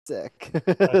Sick.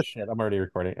 Oh shit, I'm already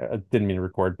recording. I didn't mean to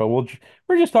record, but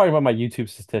we're just talking about my YouTube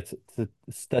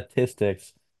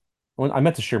statistics. Well, I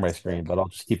meant to share my screen, Sick. but I'll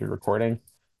just keep it recording.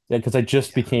 Yeah, because I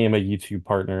just Yeah. became a YouTube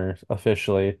partner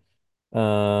officially.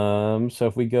 So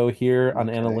if we go here on Okay.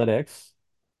 analytics,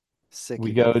 Sick. we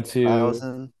You got go a to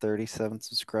 1,037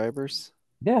 subscribers.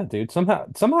 yeah, dude, somehow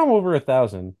over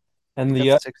 1,000. You And got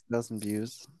 6,000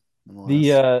 views in the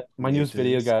last my 28 newest video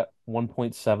days. got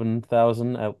 1.7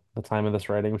 thousand at the time of this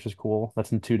writing, which is cool.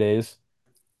 That's in 2 days.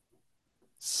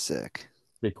 Sick.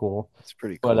 Pretty cool. That's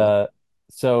pretty But cool.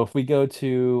 so if we go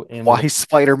to Why analytics,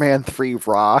 Spider-Man 3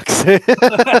 rocks? That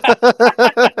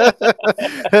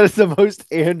is the most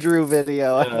Andrew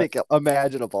video I yeah. think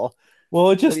imaginable.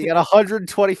 Well, it And just you got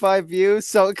 125 views.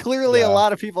 So clearly a yeah,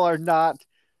 lot of people are not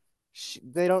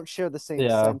they don't share the same yeah.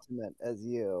 sentiment as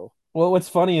you. Well, what's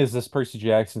funny is this Percy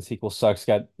Jackson sequel sucks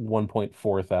got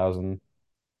 1.4 thousand.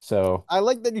 So, I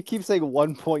like that you keep saying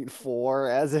 1.4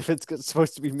 as if it's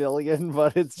supposed to be million,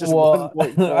 but it's just well,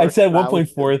 I 1.4 said thousand.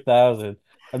 1.4 thousand.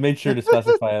 I made sure to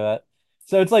specify that.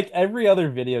 So it's like every other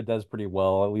video does pretty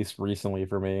well, at least recently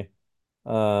for me.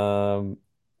 Um,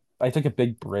 I took a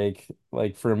big break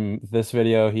like from this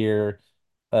video here,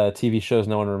 TV shows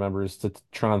no one remembers to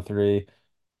Tron 3.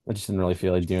 I just didn't really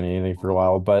feel like doing anything for a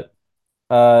while, but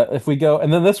if we go,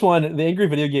 and then this one, the Angry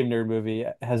Video Game Nerd movie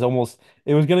has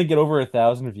it was gonna get over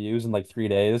 1,000 views in like 3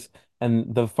 days,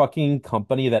 and the fucking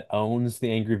company that owns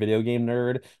the Angry Video Game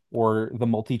Nerd or the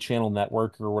multi-channel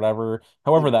network or whatever, They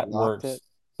however that blocked works, it.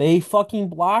 they fucking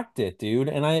blocked it, dude.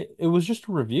 And it was just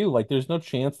a review. Like, there's no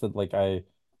chance that like I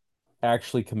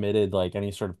actually committed like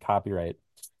any sort of copyright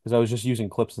because I was just using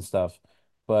clips and stuff.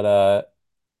 But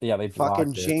yeah, they Fucking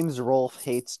blocked it. James Rolfe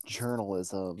hates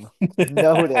journalism.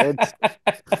 Noted.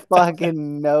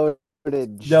 Fucking noted,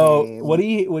 No, James. what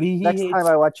he Next time hates.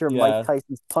 I watch your Mike Yeah.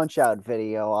 Tyson's Punch Out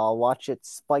video, I'll watch it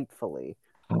spitefully.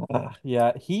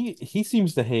 Yeah, he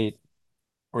seems to hate,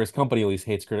 or his company at least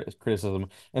hates criticism,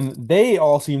 and they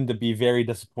all seem to be very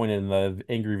disappointed in the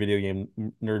Angry Video Game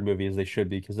Nerd movie as they should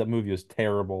be because that movie was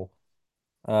terrible.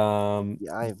 Um,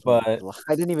 Yeah, but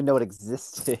I didn't even know it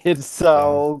existed,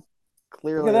 yeah, so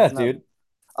look at clearly it's that, not. dude.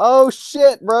 Oh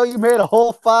shit, bro! You made a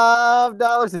whole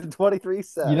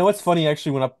 $5.23. You know what's funny?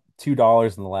 Actually went up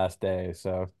 $2 in the last day.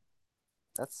 So,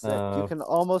 That's sick. You uh, can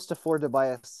almost afford to buy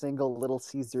a single Little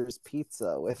Caesars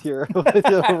pizza with your with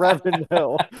the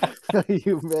revenue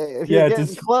you made. You're yeah,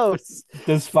 getting close.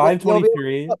 does You'll be.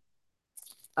 523?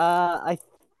 I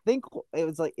think it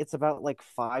was like it's about like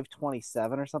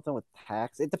 527 or something with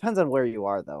tax. It depends on where you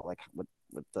are though, like with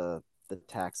the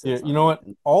Yeah, taxes you on know the what?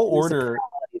 I'll municipality order.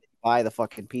 that you buy the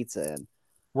fucking pizza in.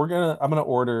 I'm gonna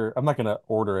order. I'm not gonna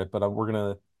order it, but we're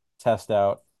gonna test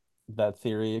out that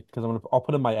theory because I'll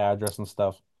put in my address and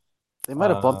stuff. They might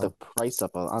have bumped Uh, the price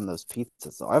up on those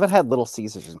pizzas though. I haven't had Little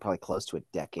Caesars in probably close to a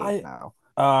decade I now.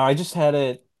 I just had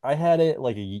it. I had it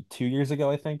like 2 years ago,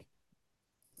 I think.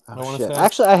 Oh I want to shit! say.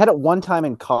 Actually, I had it one time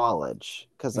in college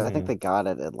because I think Hmm. they got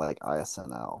it at like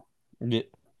ISNL. Yeah,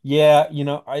 yeah,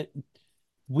 I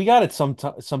we got it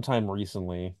sometime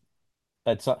recently.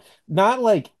 At some not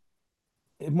like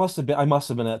it must have been. I must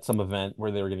have been at some event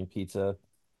where they were getting pizza,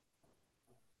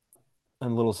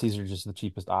 and Little Caesars just the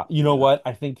cheapest op. You know Yeah. what?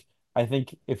 I think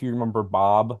if you remember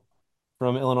Bob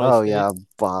from Illinois Oh State. yeah,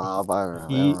 Bob. I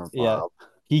remember Yeah, Bob.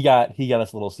 he got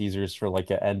us Little Caesars for like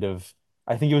a end of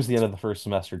I think it was the end of the first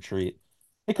semester treat.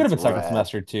 It could have That's been second rad.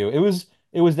 semester too. It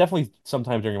was definitely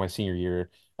sometime during my senior year.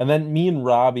 And then me and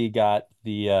Robbie got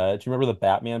do you remember the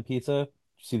Batman pizza? Did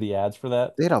you see the ads for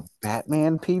that? They had a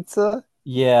Batman pizza.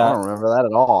 I Yeah, don't remember that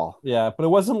at all. yeah, but it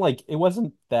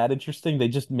wasn't that interesting. They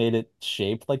just made it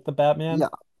shaped like the Batman. Yeah,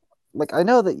 like I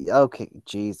know that. Okay,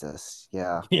 Jesus.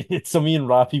 Yeah. So me and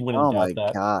Robbie went and Oh got my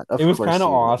that. God. It Of was kind course of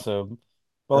you did. awesome.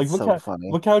 But like That's so funny.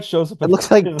 look how it shows up It in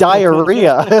looks like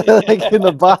diarrhea, like in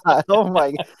the bot. Oh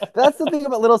my! That's the thing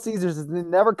about Little Caesars is they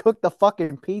never cook the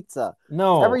fucking pizza.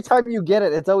 No, Every time you get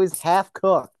it, it's always half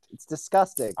cooked. It's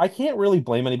disgusting. I can't really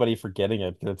blame anybody for getting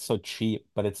it because it's so cheap,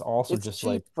 but it's also It's just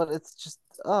like cheap, but it's just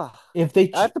ugh. if they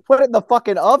I have ch to put it in the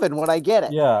fuking oven when I get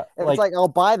it. yeah, It's like like I'll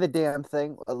buy the damn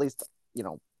thing. At least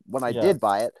when I yeah, did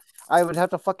buy it, I would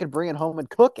have to fucking bring it home and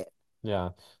cook it. yeah.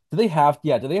 Do they have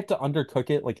to undercook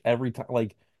it like every time?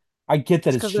 Like I get that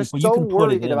It's it's because they're cheap, but you so can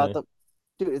put it worried in about it. the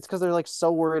dude. It's because they're like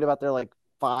so worried about their like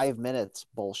 5 minutes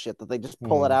bullshit that they just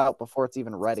pull it Hmm. out before it's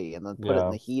even ready and then put it in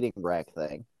Yeah, the heating rack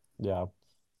thing. yeah.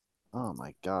 Oh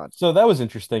my god! So that was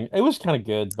interesting. It was kind of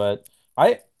good, but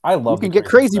I You love the can get crazy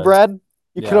crazy bread. bread.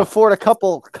 You can Yeah. afford a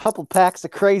couple packs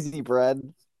of crazy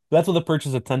bread. That's with a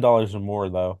purchase of $10 or more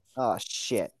though. Oh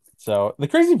shit! So the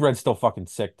crazy bread's still fucking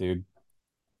sick, dude.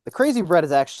 The crazy bread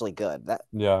is actually good.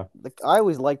 Yeah. I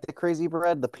always liked the crazy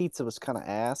bread. The pizza was kind of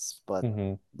ass, but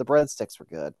hmm the breadsticks were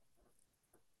good.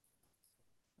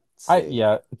 Let's I see.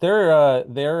 yeah, their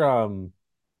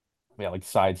yeah, like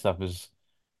side stuff is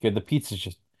good. The pizza's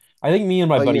just I think me and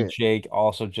my Oh, buddy you're Jake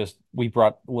also just we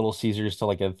brought Little Caesars to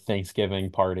like a Thanksgiving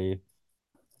party.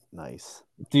 nice.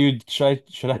 Dude, should I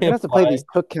You're gonna have to pay these apply?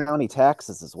 Cook County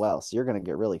taxes as well, so you're gonna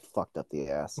get really fucked up the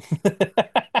ass.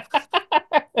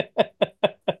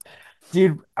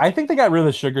 Dude, I think they got rid of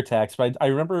the sugar tax, but I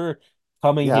remember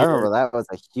coming Yeah, I here. remember that was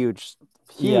a huge,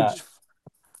 Yeah, huge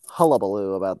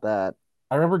hullabaloo about that.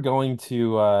 I remember going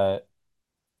to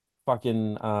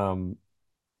fucking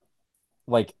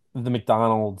like the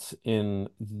McDonald's in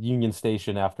Union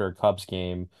Station after a Cubs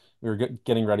game. We were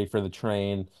getting ready for the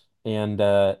train, and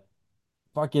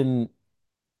fucking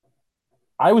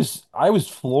I was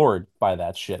floored by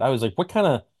that shit. I was like, what kind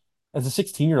of as a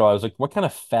 16-year-old, I was like, what kind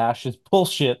of fascist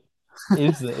bullshit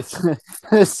is this?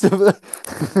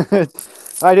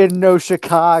 I didn't know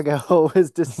Chicago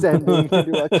was descending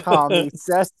into a commie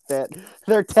cesspit.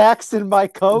 They're taxing my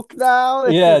Coke now?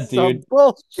 This Yeah, is some dude.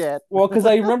 bullshit. Well, because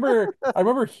I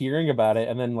remember hearing about it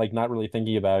and then like not really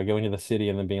thinking about it, going to the city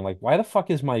and then being like, why the fuck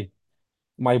is my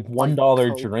My $1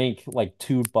 Coke. drink like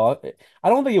 $2? I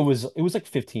don't think it was like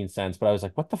 15 cents, but I was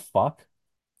like, what the fuck?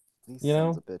 These You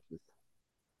sons know? of bitches.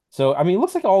 So I mean, it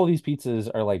looks like all of these pizzas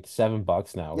are like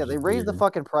 $7 now, Yeah, which is they raised the weird.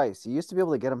 fucking price. You used to be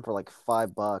able to get them for like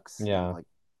 $5 and Yeah. like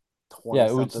Yeah, 20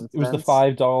 it was something it was the cents.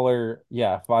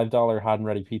 $5 hot and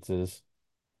ready pizzas.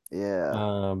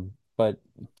 Yeah. But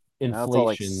Now it's all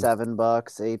like inflation.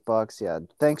 $7, $8. Yeah.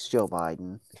 Thanks, Joe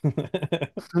Biden.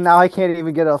 Now I can't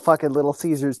even get a fucking Little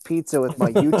Caesars pizza with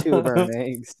my YouTube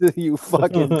earnings. You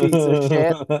fucking piece of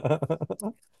shit.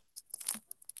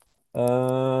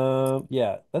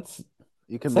 Yeah, that's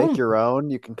You can make seven. your own.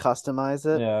 You can customize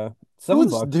it. Yeah,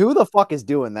 $7. Who the fuck is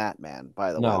doing that, man?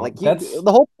 By the way, No, like that's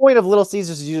the whole point of Little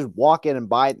Caesars is you just walk in and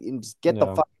buy it and just get the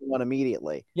no. fucking one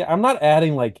immediately. Yeah, I'm not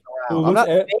adding like, oh, I'm not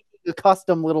making a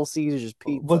custom Little Caesars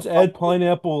pizza. let's Fuck add you.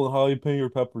 pineapple and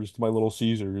jalapeno peppers to my Little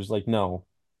Caesars. Like, no.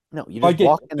 No, you If I just get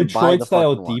walk in and buy Detroit the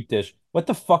style fucking one. deep dish, what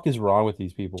the fuck is wrong with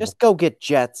these people? Just go get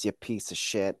Jets, you piece of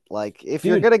shit. Like, if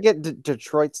you're Dude, gonna get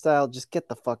Detroit style, just get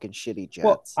the fucking shitty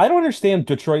well, Jets. I don't understand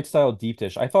Detroit style deep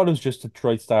dish. I thought it was just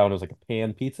Detroit style and it was like a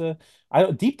pan pizza. I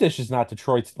don't Deep dish is not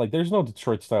Detroit, like there's no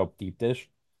Detroit style deep dish.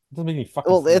 It doesn't make any fucking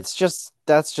Well, sense.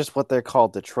 that's just what they're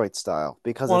called Detroit style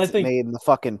because Well, I it's think made in the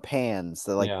fucking pans,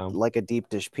 that yeah, like a deep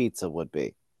dish pizza would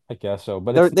be. I guess so,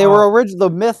 but it's They were not. original.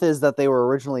 The myth is that they were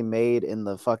originally made in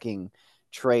the fucking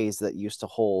trays that used to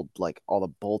hold like all the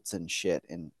bolts and shit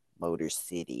in Motor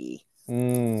City.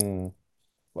 Mm.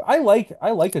 I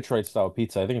like Detroit style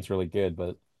pizza. I think it's really good,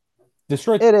 but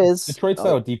Detroit It is. Detroit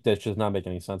style deep dish does not make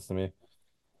any sense to me.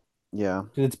 Yeah.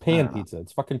 'Cause it's I pan don't know. pizza.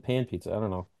 It's fucking pan pizza. I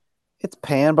don't know. It's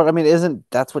pan, but I mean, isn't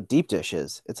that's what deep dish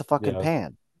is? It's a fucking Yeah.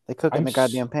 pan. They cook it I'm in a s-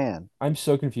 goddamn pan. I'm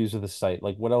so confused with this site.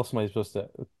 Like, what else am I supposed to?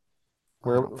 I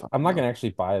Where don't I'm fucking not gonna know. actually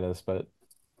buy this, but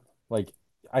like,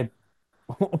 I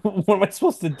what am I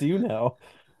supposed to do now?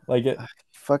 Like it.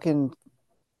 Fucking,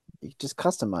 you just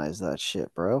customize that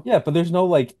shit, bro. Yeah, but there's no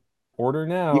like order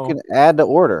You can now. add to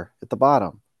order at the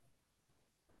bottom.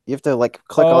 You have to like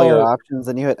click all your Oh, options,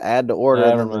 and you hit add to order,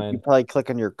 and never then you mind. probably click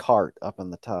on your cart up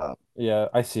on the top. Yeah,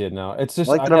 I see it now. It's I just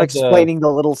like I that I'm had the explaining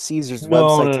the Little Caesars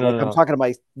no website no to like no I'm no talking to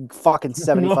my fucking no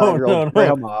 75-year-old no no.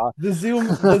 grandma. The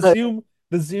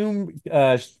Zoom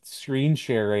screen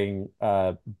sharing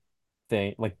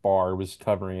thing like bar was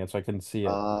covering it, so I couldn't see it.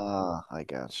 I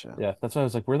gotcha. Yeah, that's why I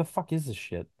was like, where the fuck is this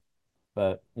shit?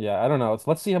 But yeah, I don't know.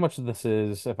 Let's see how much this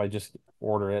is if I just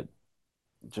order it.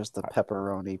 Just a I-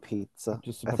 pepperoni pizza.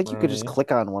 Just a I think you could just pepperoni.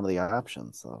 click on one of the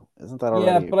options, though. Isn't that Yeah,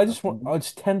 already but I a just want thing? oh,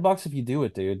 it's $10 if you do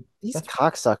it, dude. These That's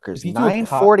cocksuckers, if you do a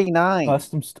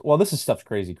 9.49. well, this is stuffed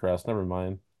crazy crust. Never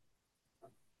mind.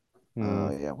 Oh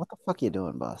Hmm. yeah, what the fuck you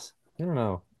doing, boss? I don't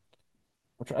know.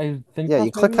 Which I thin Yeah,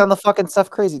 you crust clicked maybe? on the fucking stuff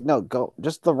crazy. No, go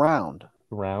just the round.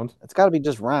 Round. It's got to be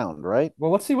just round, right?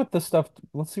 Well, let's see what this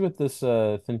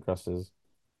thin crust is.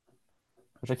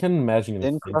 Which I can't imagine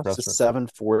getting Thin thin crust crust. is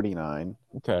 7.49.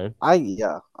 Okay.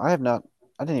 I have not.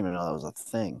 I didn't even know that was a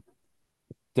thing.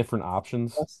 Different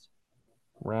options. Crust?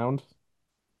 Round.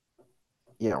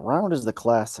 Yeah, round is the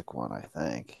classic one, I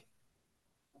think.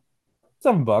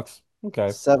 $7. Okay.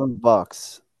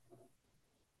 $7.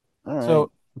 All right.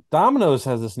 So Domino's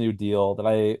has this new deal that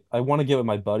I want to get with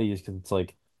my buddies because it's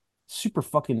like super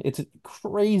fucking it's a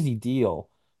crazy deal.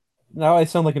 Now I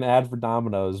sound like an ad for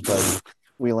Domino's, but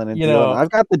Wheeling and you dealing. know, I've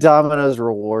got the Domino's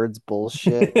rewards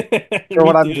bullshit for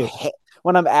me when I'm too.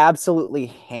 when I'm absolutely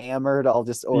hammered, I'll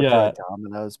just order a Yeah,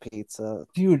 Domino's pizza.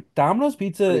 dude, Domino's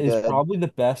Pizza Pretty is good. probably the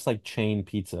best like chain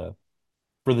pizza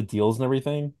for the deals and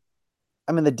everything.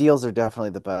 I mean, the deals are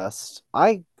definitely the best.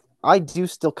 I do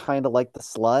still kind of like the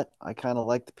slut. I kind of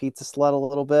like the pizza slut a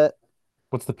little bit.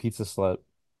 What's the pizza slut?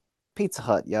 Pizza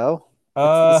Hut, yo.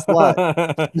 It's the Uh, slut.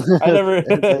 I never,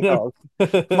 As I they never... call it.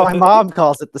 My mom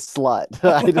calls it the slut.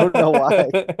 I don't know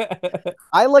why.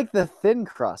 I like the thin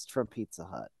crust from Pizza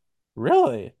Hut.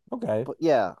 Really? Okay. But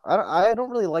yeah, I don't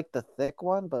really like the thick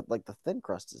one, but like the thin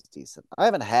crust is decent. I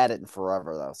haven't had it in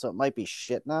forever though, so it might be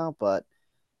shit now, but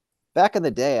back in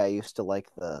the day I used to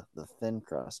like the thin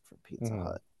crust from Pizza Mhm.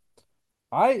 Hut.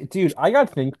 Dude, I got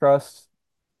thin crust.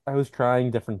 I was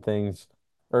trying different things,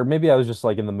 or maybe I was just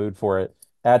like in the mood for it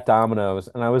at Domino's,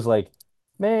 and I was like,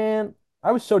 man,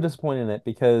 I was so disappointed in it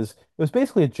because it was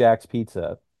basically a Jack's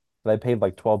Pizza that I paid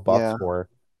like $12 Yeah. for.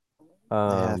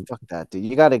 Yeah, Um, fuck that, dude.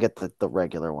 You got to get the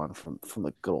regular one from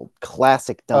the good old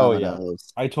classic oh yeah,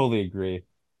 Domino's. I totally agree.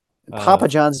 Uh, Papa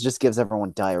John's just gives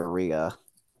everyone diarrhea.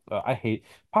 I hate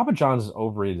Papa John's is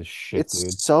overrated as shit, It's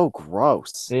dude. so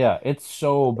gross. Yeah, it's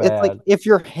so It's like bad. if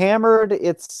you're hammered,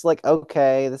 it's like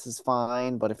okay, this is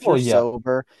fine, but if Well, you're yeah.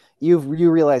 sober, you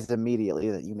realize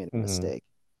immediately that you made a Hmm. mistake.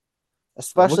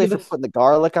 Look Especially at for this. putting the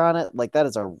garlic on it. Like that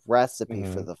is a recipe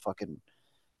for Hmm. the fucking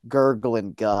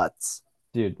gurgling guts.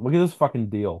 Dude, look at this fucking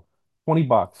deal.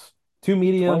 $20. Two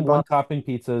 20 medium, one bucks. topping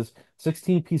pizzas,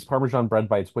 16-piece Parmesan bread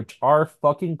bites, which are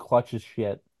fucking clutch as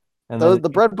shit. And Those then, the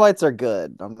bread bites are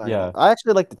good. I'm not gonna. yeah, I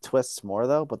actually like the twists more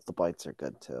though, but the bites are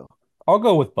good too. I'll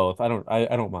go with both. I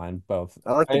don't mind both.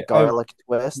 I like the I garlic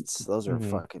twists. Those are mhm.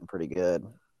 fucking pretty good.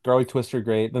 Garlic twists are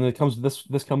great. Then it comes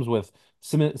this comes with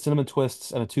cinnamon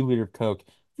twists and a 2 liter of Coke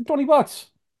for $20.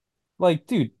 Like,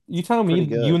 dude, you telling me Pretty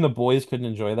you good. and the boys couldn't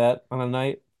enjoy that on a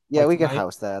night Yeah, like we could tonight?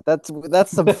 house that.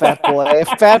 That's some fat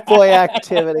boy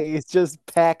activities. Just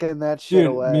packing that shit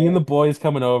Dude, me and away. the boys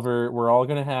coming over, we're all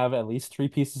gonna have at least 3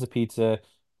 pieces of pizza.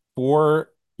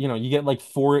 Four, you get like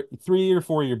 3 or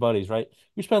 4 of your buddies, right?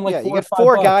 You spend like Yeah, you four or get five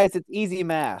four bucks. guys. It's easy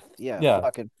math. Yeah, Yeah.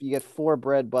 fucking. You get four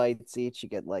bread bites each. You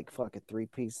get like fucking three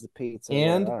pieces of pizza.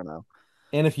 What I And don't know,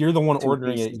 and if you're the one two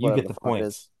ordering it, pieces, you whatever get the the fuck it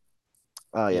is. points.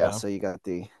 Oh yeah, Yeah. so you got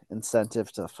the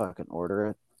incentive to fucking order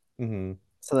it. Hmm.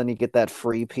 So then you get that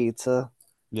free pizza.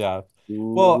 Yeah.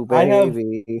 Ooh, Well,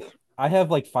 baby. I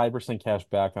have like 5% cash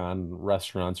back on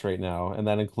restaurants right now, and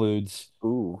that includes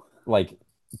Ooh. like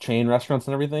chain restaurants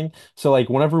and everything. So like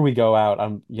whenever we go out,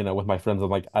 with my friends, I'm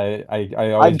like I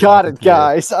I always got it, volunteer.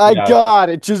 guys. I Yeah. got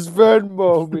it. Just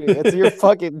Venmo me. It's you're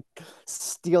fucking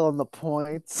stealing the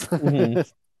points. Hmm.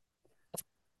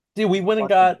 Dude,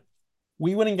 Fucking.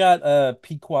 we went and got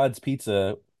Pequod's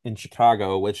Pizza in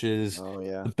Chicago, which is Oh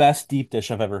yeah. the best deep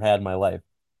dish I've ever had in my life.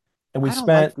 And we I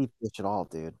don't like spent deep dish at all,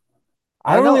 dude.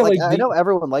 I don't really like I deep know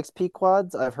everyone likes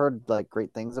Pequods. I've heard like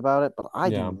great things about it, but I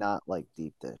do yeah. not like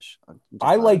deep dish. I'm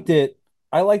I just not liked into it. it.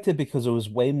 I liked it because it was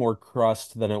way more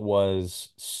crust than it was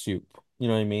soup. You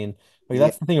know what I mean? Like Yeah,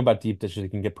 that's the thing about deep dishes, it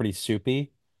can get pretty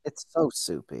soupy, it's so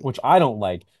soupy. which I don't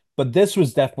like. But this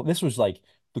was like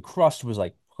the crust was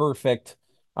like perfect,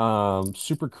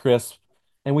 super crisp.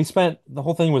 And the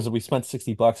whole thing was we spent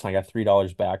 $60 and I got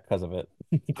 $3 back because of it.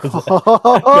 Because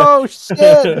Oh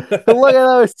shit! Look at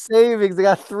those savings. I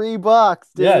got $3,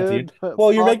 yeah, dude. dude.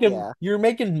 Well, Fuck yeah. you're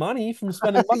making money from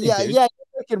spending money, Yeah, dude. yeah,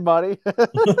 you're making money.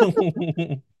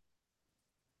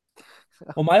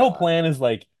 Well, Oh my whole god. plan is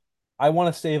like I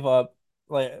want to save up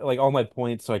like all my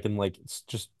points so I can like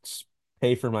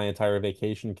pay for my entire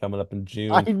vacation coming up in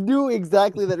I June. knew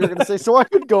exactly that you were gonna say, so I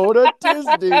could go to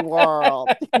Disney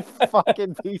World. You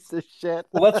fucking piece of shit.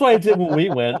 Well, that's what I did when we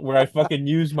went, where I fucking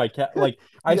used my cat. Like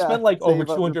I Yeah, spent like over save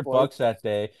up your 200 bucks points. that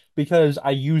day because I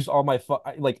used all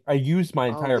I used my Oh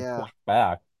entire yeah. point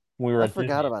back when we were I at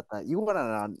forgot Disney. about that. You went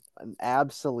on an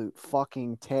absolute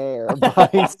fucking tear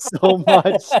buying so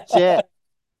much shit.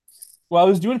 Well, I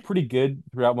was doing pretty good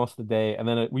throughout most of the day, and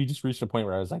then we just reached a point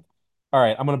where I was like, "All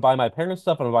right, I'm gonna buy my parents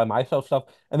stuff, I'm gonna buy myself stuff,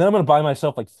 and then I'm gonna buy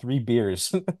myself like 3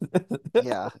 beers."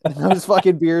 Yeah. And those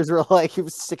fucking beers were like it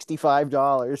was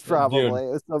 $65 Dude, probably.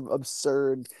 It was some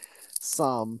absurd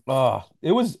sum.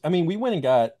 it was. I mean, we went and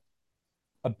got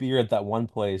a beer at that one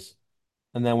place,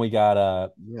 and then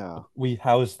Yeah. we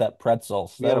housed that pretzel.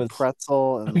 So We had a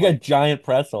pretzel we and got like giant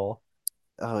pretzel.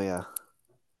 oh yeah.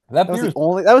 That beer is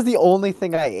That was the only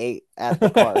thing I ate at the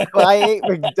park. I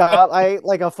ate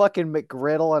like a fucking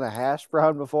McGriddle and a hash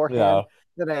brown beforehand. yeah.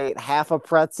 Then I ate half a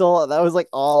pretzel, and that was like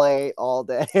all I ate all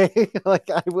day. Like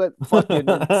I went fucking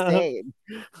insane.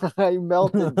 I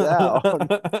melted down.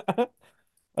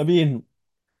 I mean,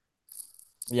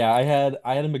 yeah, I had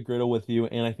a McGriddle with you,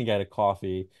 and I think I had a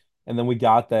coffee. And then we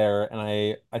got there, and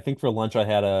I think for lunch I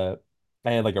had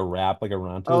like a wrap, like a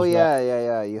Oh Ronto's wrap, yeah, yeah,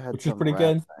 yeah. You had which was some pretty wrap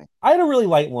good. thing. I had a really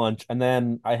light lunch, and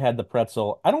then I had the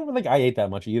pretzel. I don't think I ate that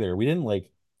much either. We didn't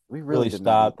like We really really did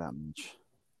not eat stop. that much.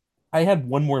 I had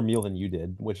one more meal than you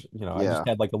did, which, I just Yeah,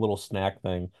 had like a little snack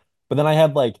thing. But then I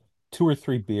had like two or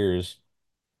three beers.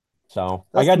 So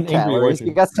I that's got some an Angry calories.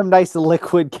 You Orchard. got some nice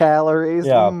liquid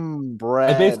calories. Yeah.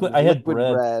 Bread, I had liquid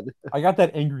bread. bread. I got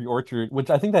that Angry Orchard, which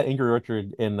I think that Angry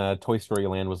Orchard in Toy Story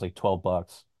Land was like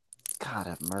 $12. God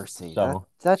have mercy. That So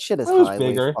that shit is it was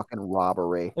highway bigger. fucking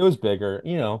robbery. It was bigger.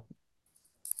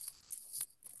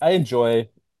 I enjoy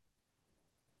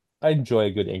I enjoy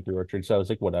a good Angry Orchard, so I was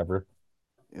like, whatever.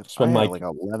 Dude, I Spend had like like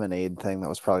a lemonade thing that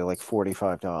was probably like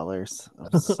 $45. It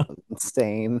was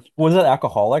insane. was it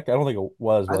alcoholic? I don't think it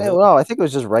I was didn't it? know. I think it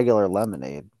was just regular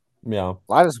lemonade. Yeah.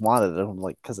 I just wanted it. I'm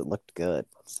like, because it looked good.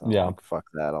 So I'm Yeah. like, fuck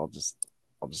that. I'll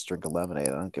just drink a lemonade.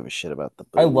 I don't give a shit about the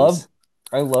I love booze.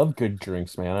 I love good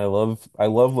drinks, man. I love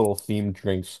little themed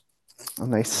drinks. A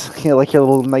nice, like your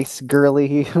little nice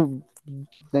girly,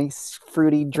 nice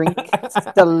fruity drink. It's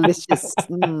delicious.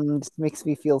 Just makes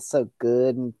me feel so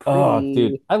good and Oh,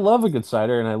 dude, pretty. I love a good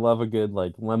cider and I love a good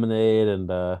like lemonade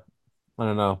and I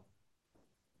don't know.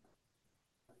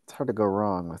 It's hard to go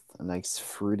wrong with a nice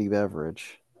fruity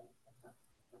beverage.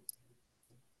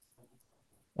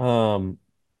 Um,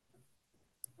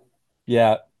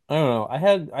 yeah, I don't know. I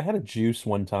had a juice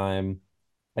one time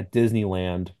at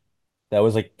Disneyland that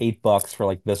was like $8 for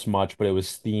like this much, but it was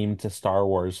themed to Star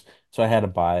Wars, so I had to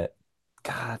buy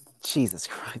God, Jesus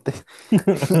Christ.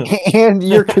 it. And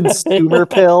you're consumer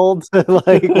pilled.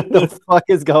 Like, what the fuck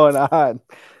is going on?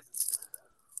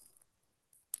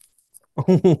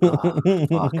 Oh,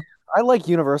 fuck. I like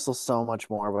Universal so much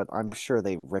more, but I'm sure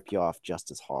they rip you off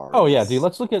just as hard Oh yeah, dude, as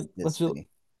let's look at Disney.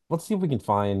 let's see if we can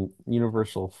find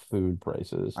Universal food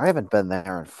prices. I haven't been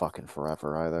there in fucking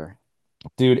forever either.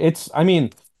 Dude, I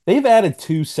mean, they've added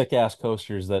two sick ass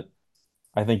coasters that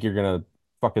I think you're gonna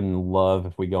fucking love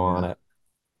if we go on Yeah. it.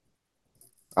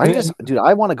 Dude,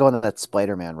 I want to go on that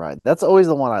Spider-Man ride. That's always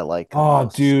the one I like the Oh,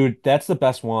 most. dude, that's the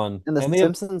best one. And the And they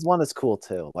have, Simpsons one is cool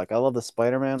too. Like, I love the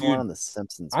Spider-Man one dude, and the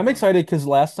Simpsons I'm one. excited because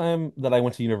last time that I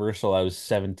went to Universal, I was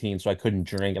 17, so I couldn't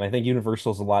drink, and I think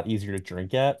Universal's a lot easier to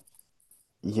drink at.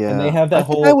 And they Yeah. have I that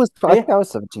think I whole was I think I was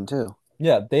 17 too.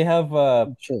 yeah,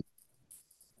 Oh, shit.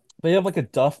 they have like a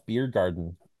Duff beer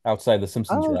garden outside the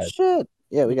Simpsons Oh ride. shit.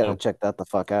 Yeah, we You gotta know, check that the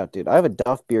fuck out, dude. I have a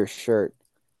Duff Beer shirt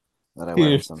that I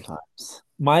wear dude, sometimes.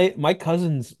 my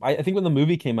cousins, I think when the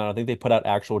movie came out, I think they put out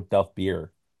actual Duff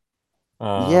beer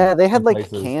Yeah, they in had like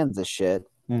places. cans of shit.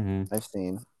 Hmm I've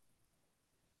seen.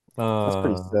 That's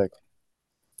pretty Uh, sick.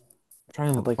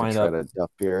 trying I'd to like to find try out. the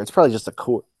Duff Beer. It's probably just a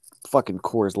fucking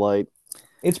Coors Light.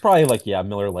 It's probably like yeah,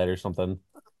 Miller Lite or something.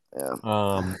 Yeah.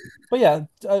 Um, but yeah,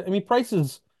 I mean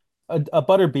prices. A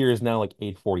butter beer is now like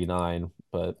 8.49,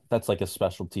 but that's like a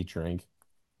specialty drink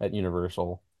at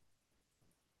Universal.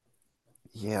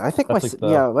 Yeah, I think That's like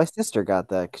my sister got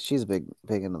that because she's big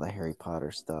into the Harry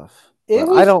Potter stuff. it But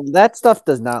I was don't. That stuff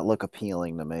does not look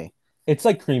appealing to me. it's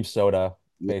like cream soda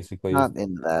Yeah, basically. Is not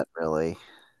into that really.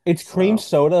 It's cream So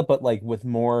soda, but like with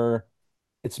more.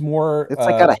 It's more. it's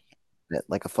like got a hit in it,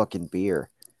 like a fucking beer.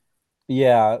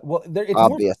 Yeah. Well,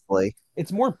 Obviously.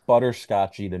 it's more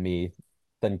butterscotchy to me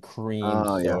than cream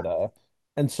Oh yeah. soda.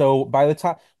 And so by the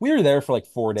time we were there for like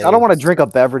four I don't days, want to drink a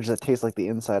beverage that tastes like the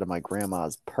inside of my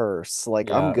grandma's purse. Like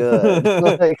I'm yeah. good.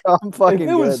 Like I'm If fucking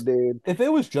it good, was dude. if it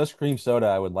was just cream soda,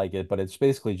 I would like it, but it's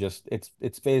basically just it's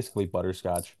basically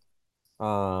butterscotch.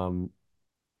 Um,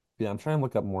 yeah, I'm trying to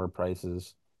look up more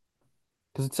prices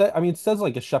because I mean it says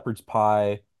like a shepherd's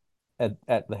pie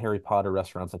at the Harry Potter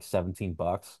restaurant's like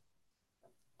 $17.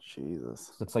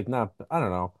 Jesus. So it's like not I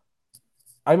don't know.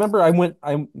 I remember I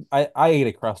ate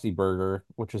a Krusty Burger,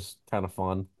 which is kind of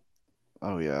fun.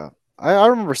 Oh yeah. I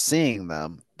remember seeing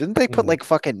them. Didn't they put Mhm. like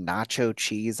fucking nacho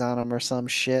cheese on them or some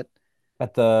shit?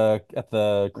 At the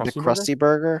The Krusty Burger. Krusty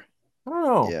Burger? I don't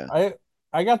know. Yeah.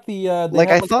 I got the they Like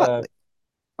had I like thought a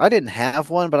I didn't have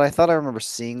one, but I thought I remember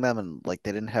seeing them and like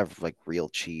they didn't have like real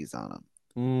cheese on them.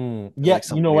 It was yeah, like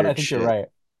you some know what? I weird think you're shit. right.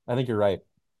 I think you're right.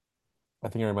 I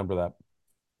think I remember that.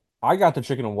 I got the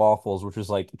chicken and waffles, which was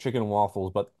like chicken and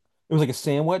waffles, but it was like a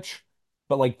sandwich,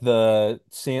 but like the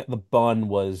bun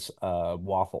was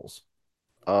waffles.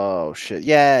 Oh shit.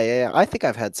 Yeah, yeah, yeah. I think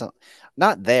I've had some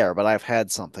not there, but I've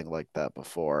had something like that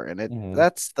before. And Hmm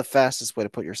that's the fastest way to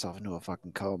put yourself into a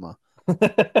fucking coma.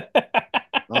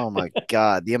 Oh my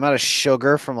God. The amount of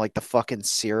sugar from like the fucking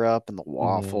syrup and the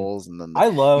hmm waffles and then I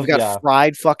you've love, got yeah,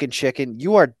 fried fucking chicken.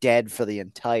 You are dead for the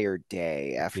entire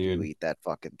day after you dude. eat that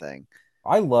fucking thing.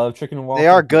 I love chicken and They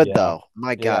are waffles, but good yeah, though.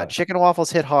 My God, yeah, chicken and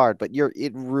waffles hit hard, but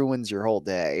it ruins your whole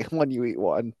day when you eat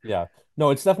one. yeah. No,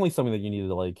 it's definitely something that you need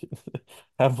to like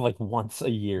have like once a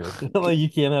year. Like you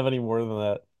can't have any more than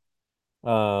that.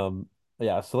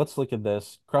 Yeah. So let's look at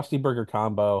this Krusty Burger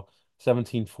combo,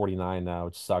 17.49 now,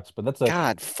 which sucks. But that's a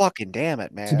God fucking damn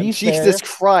it, to man. be Jesus fair.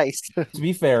 Christ. To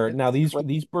be fair, now these Christ.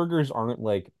 these burgers aren't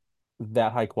like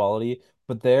that high quality,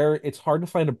 but there it's hard to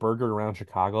find a burger around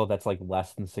Chicago that's like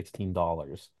less than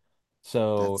 $16.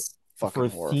 So That's fucking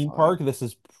for a theme park, horrifying. this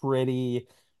is pretty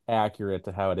accurate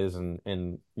to how it is in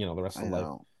the rest I of life.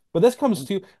 know. But this comes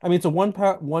to, I mean, it's a 1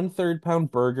 pound, 1/3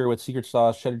 pound burger with secret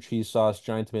sauce, cheddar cheese sauce,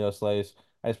 giant tomato slice,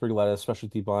 iceberg lettuce,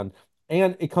 specialty bun,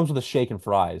 and it comes with a shake and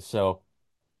fries. So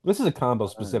this is a combo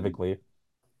Um, specifically.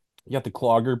 You got the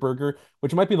Clogger burger,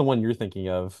 which might be the one you're thinking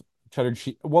of. Cheddar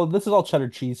cheese. Well, this is all cheddar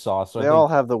cheese sauce, so I they all think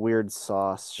have the weird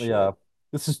sauce yeah, shit.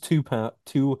 this is 2 pound,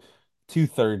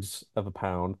 2/3 of a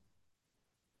pound.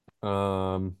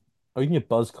 Oh, you can get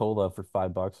Buzz Cola for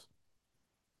 $5.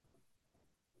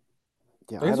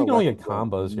 Yeah, I guess I'd you can only elected get to go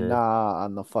combos here. nah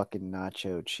on the fucking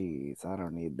nacho cheese. I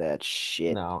don't need that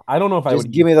shit. No, I don't know if I would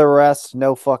Just give eat. me the rest,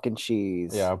 no fucking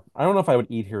cheese. Yeah, I don't know if I would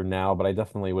eat here now, but I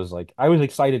definitely was like, I was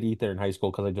excited to eat there in high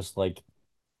school because I just like,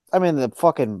 I mean, the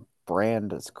fucking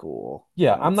brand is cool,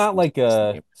 yeah, and I'm it's not like just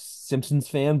a name. Simpsons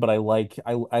fan, but I liked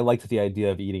the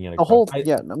idea of eating at a The crust. whole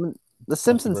yeah. I mean, the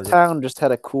Krusty Simpsons Burger. town just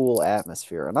had a cool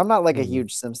atmosphere, and I'm not like a Mhm.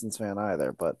 huge Simpsons fan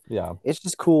either, but Yeah. it's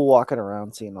just cool walking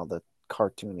around seeing all the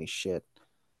cartoony shit.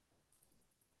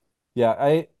 Yeah,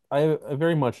 I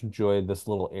very much enjoyed this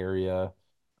little area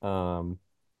um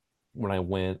when I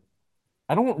went.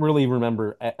 I don't really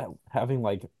remember having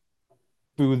like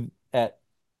food at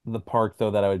the park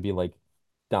though that I would be like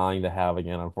dying to have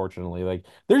again, unfortunately. Like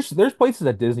there's places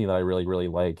at Disney that I really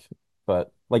like,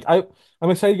 but like I'm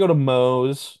excited to go to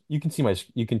Moe's. You can see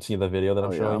the video that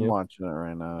I'm Oh yeah, showing I'm you. watching it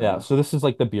right now. Yeah, Yeah, so this is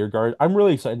like the beer garden. I'm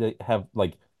really excited to have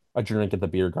like a drink at the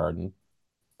beer garden.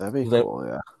 that'd be 'Cause cool.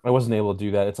 Yeah, I wasn't able to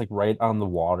do that. It's like right on the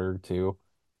water too.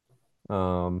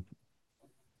 and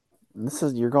this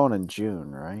is you're going in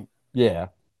June, right? Yeah.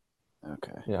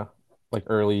 Okay. Yeah. Like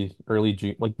early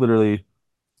June, like literally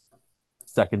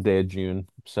second day of June.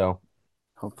 So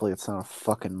Hopefully, it's not a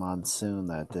fucking monsoon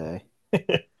that day.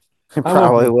 It I'm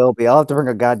probably hoping. will be. I'll have to bring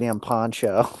a goddamn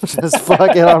poncho. Just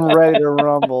fucking, I'm ready to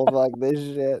rumble. Fuck this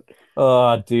shit.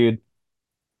 Oh, dude.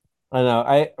 I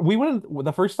know. We went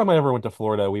the first time I ever went to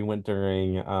Florida, we went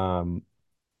during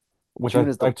which June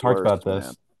is the I've talked about worst,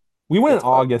 man. this. We went in It's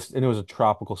August and it was a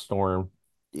tropical storm.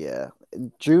 yeah.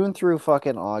 June through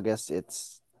fucking August,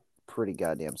 it's pretty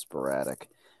goddamn sporadic.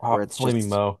 Where it's Flaming just,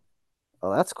 Moe.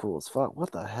 oh, that's cool as fuck.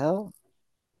 What the hell?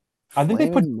 I think they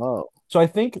put Flaming Mo. so I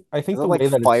think Is it the like way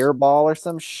that it's Fireball or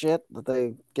some shit that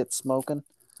they get smoking?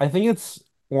 I think it's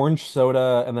orange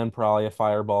soda and then probably a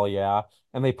fireball, yeah.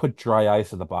 And they put dry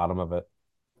ice at the bottom of it.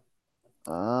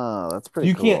 Oh, that's So pretty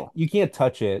cool. you can't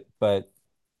touch it, but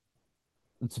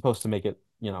it's supposed to make it,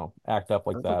 act up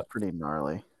like That looks that. pretty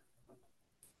gnarly.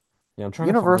 Yeah, I'm trying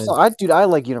to Universal, find. dude, I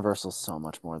like Universal so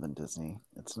much more than Disney.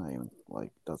 It's not even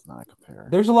like does not compare.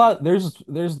 There's a lot.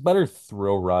 There's better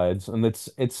thrill rides, and it's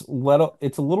a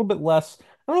little bit less. I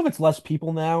don't know if it's less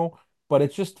people now, but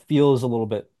it just feels a little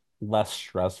bit less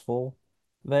stressful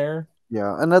there.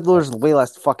 Yeah, and then Uh, there's way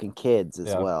less fucking kids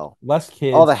as yeah, well. less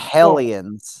All kids. the Well,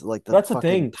 hellions, like the that's the fucking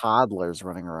thing. toddlers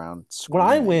running around When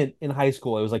I screaming. went in high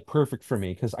school, it was like perfect for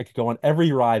me because I could go on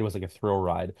every ride was like a thrill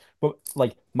ride. But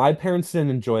like my parents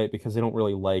didn't enjoy it because they don't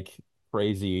really like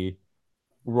crazy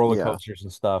roller Yeah, coasters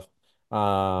and stuff.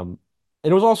 Um,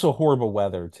 it was also horrible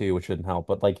weather too, which didn't help.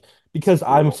 But like because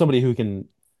I'm brutal. somebody who can,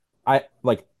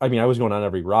 I mean I was going on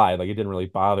every ride, like it didn't really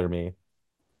bother me.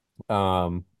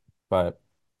 Um, but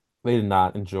they did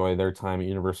not enjoy their time at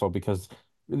Universal because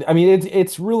I mean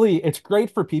it's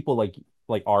great for people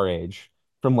like our age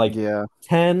from like Yeah,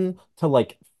 10 to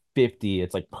like 50.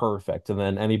 It's like perfect, and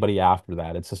then anybody after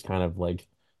that, it's just kind of like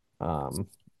um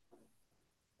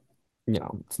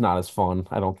it's not as fun,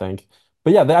 I don't think.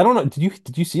 But yeah, I don't know.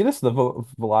 Did you see this? The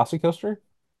Velocicoaster?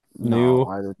 no, New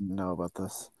I didn't know about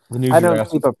this. the new I don't Jurassic.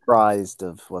 keep apprised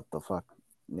of what the fuck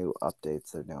new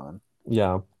updates they're doing.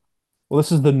 Yeah. Well,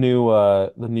 this is the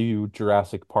new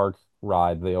Jurassic Park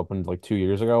ride they opened like 2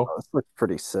 years ago. Oh, this looks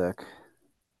pretty sick.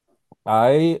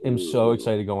 I am so Ooh.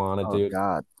 excited to go on it, Oh dude.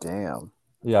 god damn.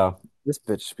 Yeah. This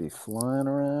bitch be flying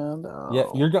around. Yeah,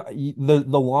 Oh,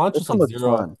 the launch this is one like looks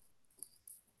zero. fun.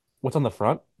 What's on the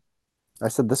front? I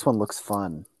said this one looks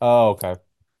fun. Oh, okay.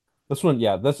 This one,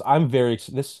 yeah, this I'm very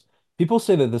this people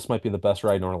say that this might be the best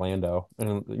ride in Orlando.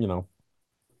 And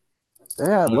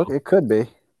Yeah, I don't look, know. it could be.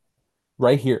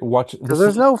 Right here. Watch Because this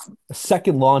there's no.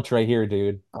 second launch right here,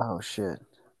 dude. Oh shit!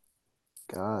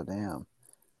 God damn.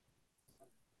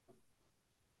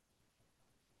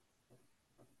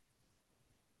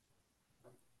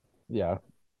 Yeah.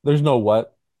 There's no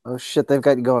what. Oh shit! They've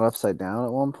got you going upside down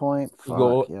at one point. You Fuck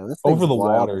go yeah! This over thing's the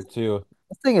wild. water too.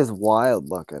 This thing is wild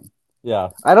looking.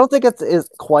 Yeah. I don't think it's is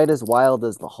quite as wild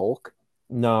as the Hulk.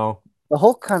 No. The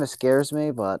Hulk kind of scares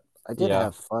me, but I did Yeah.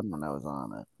 have fun when I was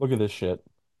on it. Look at this shit.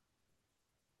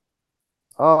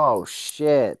 Oh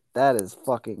shit, that is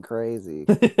fucking crazy.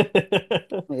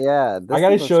 Yeah, I this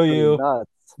gotta thing looks show pretty you. nuts.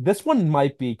 This one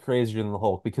might be crazier than the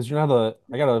Hulk because you know how the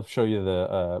I gotta show you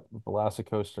the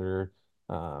Velocicoaster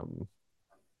um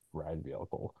ride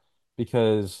vehicle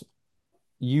because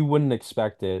you wouldn't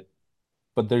expect it,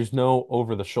 but there's no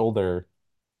over the shoulder.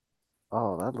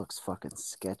 Oh, that looks fucking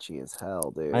sketchy as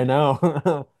hell, I dude.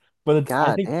 know. But it's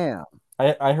I God think damn.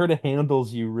 I heard it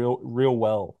handles you real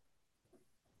well.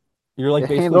 You're like It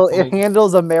basically pulling,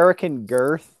 handles American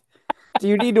girth. Do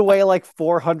you need to weigh like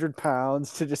 400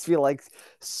 pounds to just feel like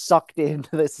sucked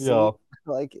into the you know, seat?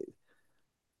 Like,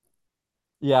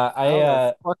 yeah, how the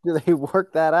fuck do they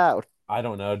work that out? I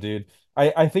don't know, dude.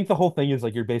 I think the whole thing is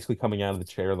like you're basically coming out of the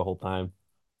chair the whole time.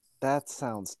 That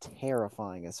sounds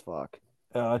terrifying as fuck.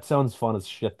 It sounds fun as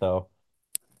shit though.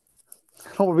 I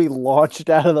don't want to be launched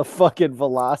out of the fucking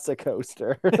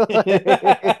Velocicoaster.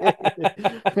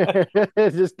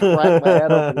 Just crack my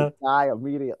head open and die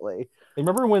immediately.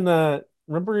 Remember when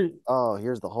remember Oh,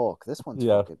 here's the Hulk. This one's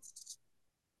yeah, fucking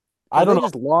I because don't they know.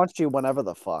 just launch you whenever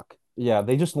the fuck, Yeah,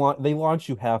 they launch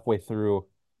you halfway through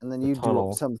and then the you do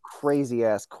tunnel. some crazy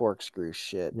ass corkscrew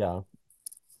shit. Yeah.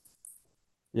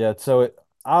 Yeah, so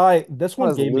I this One one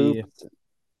has gave me loops.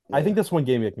 I Yeah, think this one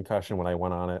gave me a concussion when I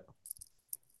went on it.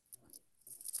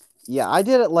 yeah. I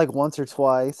did it like once or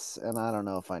twice, and I don't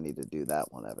know if I need to do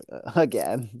that one ever,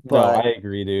 again. No, I But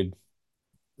agree, dude.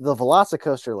 the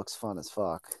Velocicoaster looks fun as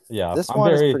fuck. Yeah, This I'm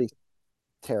one is very pretty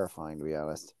terrifying, to be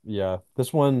honest. yeah.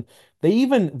 This one they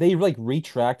like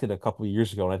retracted a couple of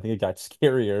years ago and I think it got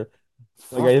scarier.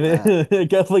 Like Fuck I that. it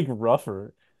got like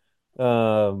rougher.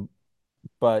 Um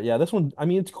but yeah, this one I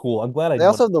mean it's cool. I'm glad I They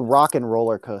went. also have the Rock and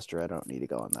Roller Coaster. I don't need to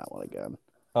go on that one again.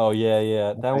 Oh yeah,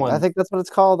 yeah. That I one think that's what it's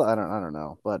called. I don't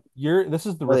know, but this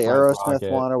is the or the Rip Ride Aerosmith Rocket.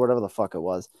 one or whatever the fuck it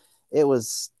was. It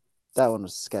was that one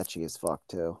was sketchy as fuck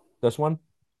too. This one?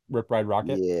 Rip Ride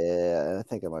Rocket? Yeah, I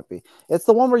think it might be. It's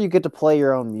the one where you get to play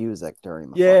your own music during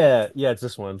the fucking Yeah, thing. yeah, it's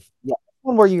this one. Yeah,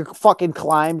 one where you fucking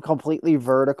climb completely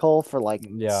vertical for like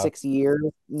Yeah, 6 years.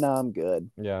 No, I'm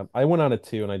good. yeah. I went on it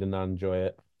too and I did not enjoy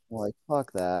it. Like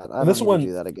fuck that. I And don't need to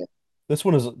do that again. this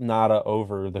one is not a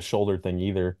over the shoulder thing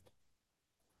either.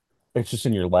 It's just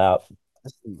in your lap.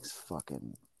 This thing's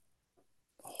fucking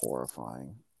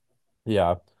horrifying.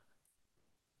 Yeah.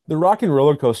 The Rock and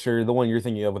Roller Coaster, the one you're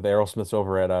thinking of with Aerosmith's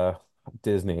over at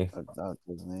Disney.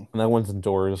 Disney. And that one's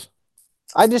indoors.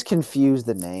 I just confuse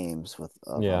the names with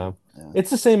of Yeah. them. Yeah. It's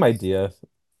the same idea.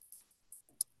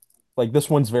 Like this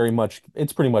one's very much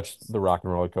it's pretty much the Rock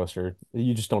and Roller Coaster.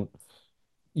 You just don't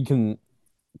you can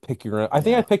pick your own. I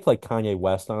think I Yeah. picked like Kanye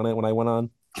West on it when I went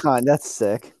on. God, that's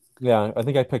sick. Yeah, I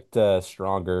think I picked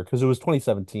Stronger because it was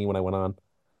 2017 when I went on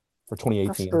or 2018.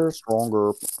 Faster,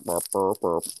 stronger. Burp, burp,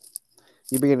 burp.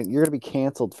 You're gonna be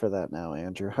canceled for that now,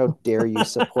 Andrew. How dare you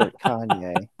support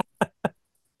Kanye?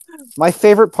 My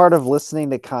favorite part of listening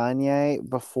to Kanye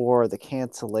before the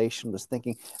cancellation was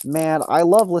thinking, man, I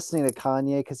love listening to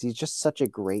Kanye because he's just such a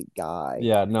great guy.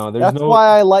 Yeah, no, there's That's no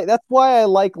why I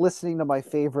like listening to my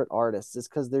favorite artists, is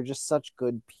because they're just such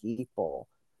good people.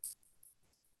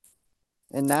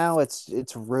 And now it's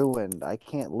ruined. I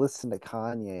can't listen to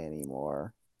Kanye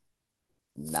anymore.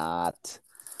 Not.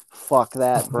 Fuck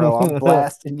that, bro. I'm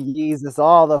blasting Yeezus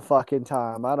all the fucking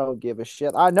time. I don't give a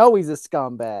shit. I know he's a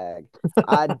scumbag.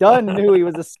 I done knew he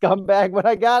was a scumbag when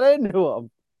I got into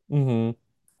him. hmm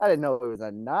I didn't know he was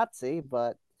a Nazi,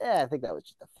 but yeah, I think that was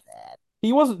just a fad.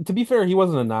 He wasn't, to be fair, he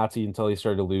wasn't a Nazi until he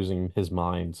started losing his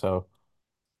mind. So,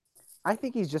 I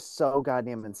think he's just so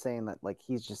goddamn insane that like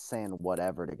he's just saying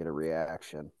whatever to get a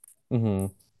reaction. hmm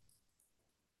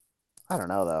I don't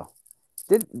know though.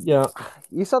 Did yeah,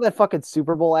 you saw that fucking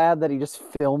Super Bowl ad that he just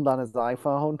filmed on his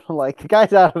iPhone? Like the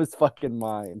guy's out of his fucking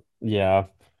mind. yeah.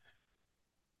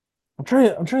 I'm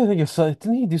trying to think of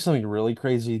didn't he do something really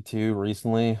crazy too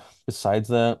recently besides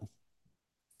that?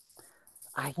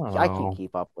 I don't I can't know.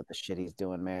 keep up with the shit he's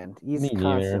doing, man. Me He's neither.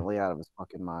 constantly out of his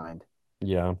fucking mind.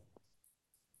 Yeah,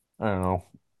 I don't know.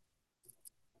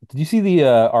 Did you see the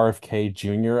RFK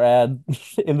Jr. ad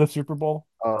in the Super Bowl?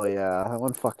 Oh yeah, that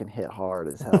one fucking hit hard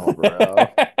as hell,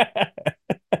 bro.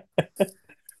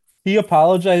 He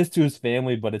apologized to his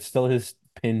family, but it's still his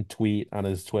pinned tweet on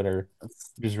his Twitter,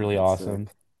 That's which is really fucking sick. awesome.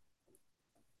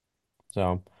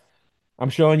 So I'm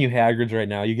showing you Hagrid's right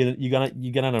now. You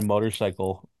get on a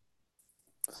motorcycle.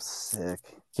 Sick.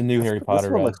 It's a new This Harry this Potter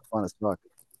one ride. looks fun as fuck.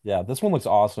 Yeah, this one looks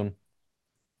awesome.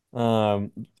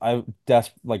 I've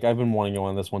been wanting to go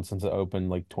on this one since it opened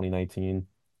like 2019.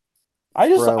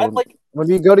 I Bro, like when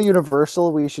you go to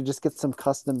Universal, we should just get some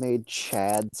custom made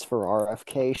Chads for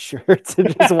RFK shirts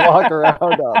and just walk around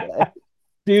all day.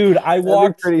 dude, That'd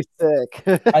be pretty sick.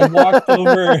 I walked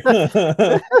over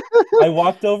I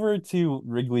walked over to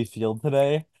Wrigley Field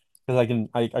today because I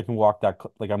can walk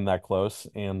like I'm that close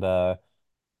and I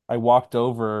walked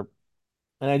over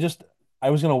and I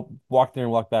was gonna walk there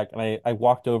and walk back and I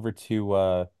walked over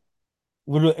to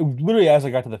literally as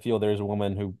I got to the field there was a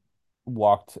woman who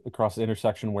walked across the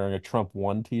intersection wearing a Trump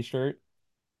One t-shirt.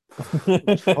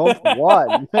 Trump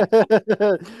won.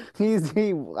 I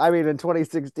mean, in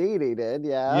 2016 he did,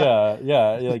 yeah. Yeah,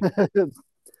 yeah, like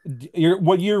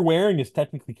what you're wearing is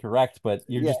technically correct, but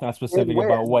you're Yeah, just not did specific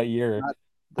about win. what year. Not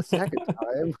the second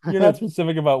You're not time.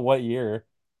 specific about what year,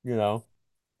 you know.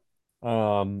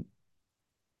 Um,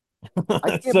 I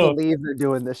can't so believe they're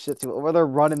doing this shit to it, where they're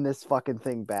running this fucking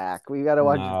thing back. We got to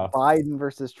watch nah. Biden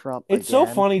versus Trump It's so again.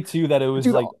 funny too that it was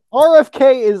Dude, like,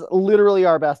 RFK is literally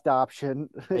our best option,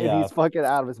 and yeah, he's fucking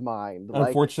out of his mind. Like,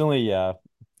 unfortunately, yeah,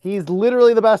 he's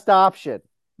literally the best option.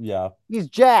 yeah. He's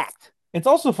jacked. It's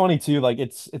also funny too, like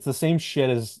it's the same shit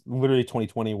as literally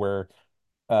 2020 where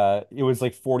it was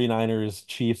like 49ers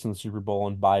Chiefs in the Super Bowl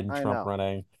and Biden I Trump know.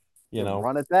 running, you They know.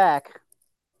 run it back.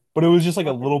 But it was just like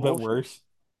a Fucking little bit bullshit. worse,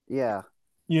 Yeah.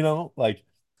 you know, like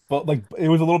it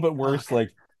was a little bit worse Fuck.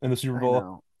 like in the Super I Bowl.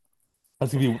 know.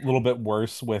 That's gonna be a little bit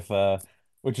worse with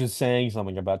which is saying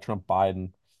something about Trump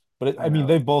Biden. But I I mean know.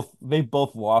 they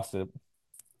both lost it.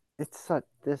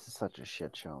 This is such a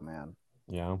shit show, man.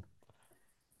 Yeah.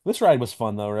 This ride was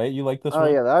fun though, right? You like this Oh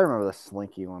one? yeah, I remember the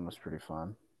Slinky one was pretty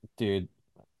fun. Dude,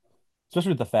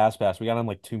 especially with the fast pass. We got on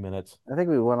like 2 minutes. I think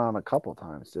we went on a couple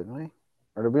times, didn't we?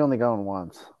 Or did we only go on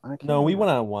once? I can't No, we went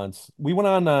remember. on once. We went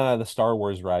on the Star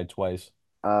Wars ride twice,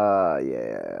 Yeah,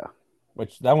 yeah, yeah.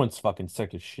 which that one's fucking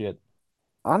sick as shit.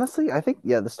 Honestly, I think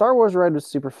yeah, the Star Wars ride was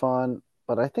super fun,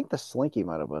 but I think the Slinky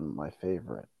might have been my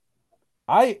favorite.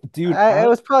 Dude,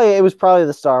 It was probably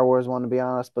the Star Wars one to be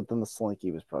honest, but then the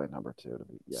Slinky was probably number two to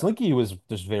be yeah. Slinky was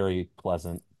just very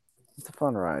pleasant. It's a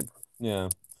fun ride. Yeah.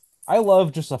 I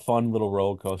love just a fun little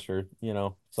roller coaster, you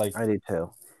know. It's like, I do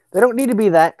too. They don't need to be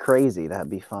that crazy to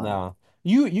be fun. nah.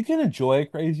 You can enjoy a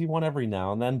crazy one every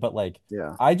now and then, but like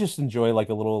Yeah. I just enjoy like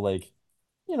a little like,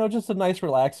 just a nice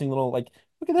relaxing little like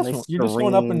look at this one. Nice You're just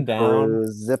going up serene and down.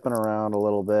 cruise, zipping around a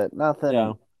little bit. Yeah.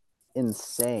 Nothing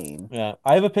insane. Yeah.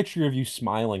 I have a picture of you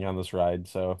smiling on this ride,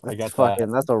 so I got that.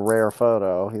 That's a rare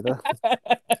photo.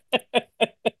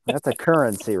 That's a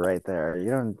currency right there. You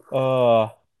don't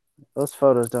Those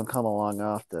photos don't come along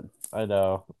often. I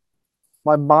know.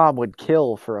 My mom would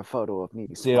kill for a photo of me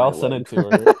Dude, I'll send smiling. it to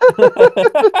her.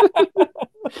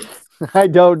 I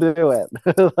don't do it.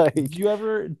 Did Like, you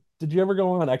ever did you ever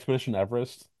go on Expedition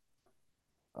Everest?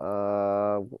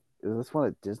 uh, is this one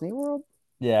at Disney World?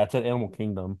 Yeah, it's at Animal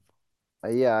Kingdom.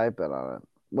 Yeah, I've been on it.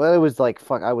 Well, it was like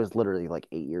fuck. I was literally like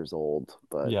 8 years old,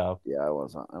 but Yeah. yeah, I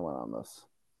went on this.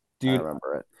 I Dude,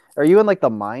 remember it. Are you in like the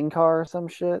mine car or some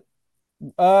shit?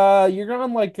 you're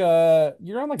on like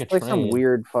a Like some train.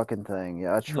 weird fucking thing.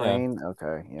 Yeah, a Yeah. train. Okay,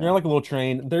 You're yeah, on like a little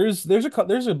train. There's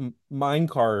a mine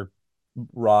car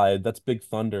ride that's Big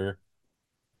Thunder.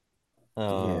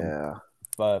 Um, yeah.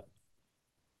 but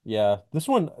yeah, this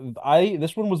one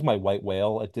was my white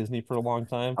whale at Disney for a long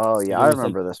time. Oh Like yeah, it I was like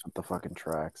remember this with the fucking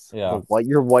tracks. yeah.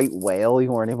 Your white whale.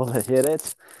 You weren't able to hit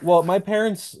it. Well, my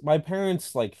parents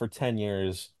like for 10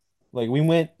 years, like we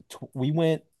went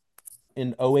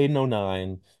in '08 and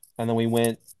 '09, and then we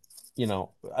went,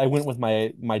 I went with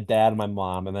my dad and my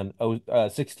mom, and then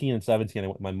 16 and 17 I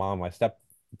went with my mom, and my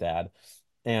stepdad.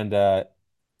 And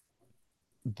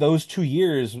those 2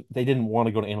 years they didn't want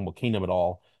to go to Animal Kingdom at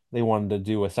all. They wanted to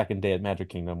do a second day at Magic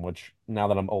Kingdom, which now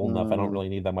that I'm old enough, I don't Mm, really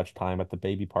need that much time at the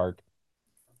baby park.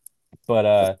 But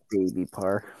the uh baby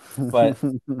park. but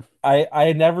I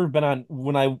had never been on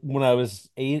when I was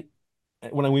 8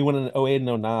 we went in '08 and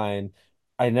 '09.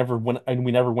 I never went and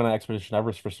we never went on Expedition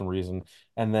Everest for some reason.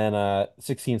 And then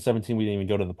 16, 17 we didn't even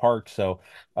go to the park. So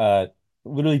uh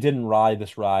literally didn't ride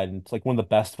this ride and it's like one of the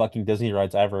best fucking Disney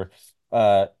rides ever.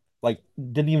 Uh like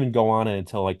didn't even go on it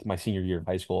until like my senior year of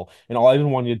high school. And all I've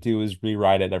been wanting to do is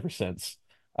re-ride it ever since.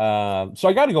 So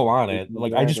I got to go on it.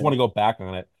 Like I just want to go back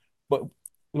on it. But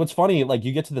what's funny, like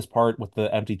you get to this part with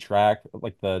the empty track,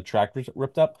 like the track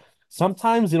ripped up.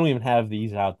 sometimes they don't even have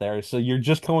these out there. So you're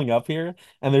just going up here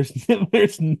and there's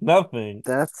there's nothing.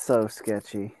 That's so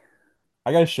sketchy.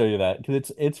 I gotta show you that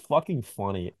because it's fucking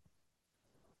funny.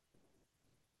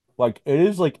 Like it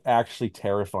is like actually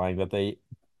terrifying that they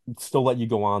still let you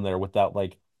go on there without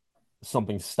like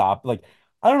something stop. Like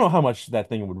I don't know how much that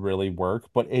thing would really work,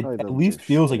 but it Probably at doesn't do least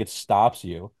feels like shit. it stops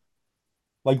you.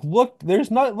 Like look,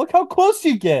 there's not look how close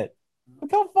you get.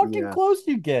 Look how fucking Yeah, close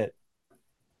you get.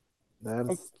 that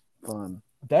Like, is fun.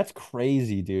 that's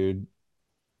crazy, dude.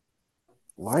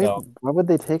 Why? So Why would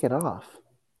they take it off?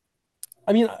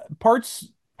 I mean, parts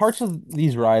of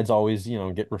these rides always,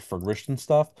 get refurbished and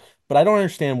stuff, but I don't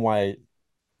understand why.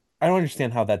 I don't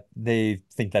understand how that they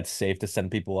think that's safe to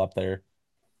send people up there,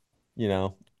 you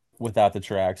know, without the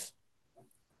tracks.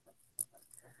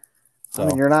 I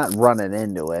mean, So you're not running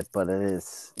into it, but it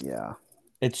is. Yeah,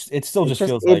 it still it just just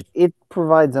feels like it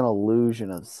provides an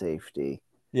illusion of safety.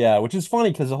 yeah, which is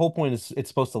funny because the whole point is it's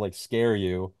supposed to like scare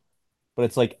you, but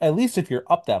it's like at least if you're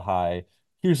up that high,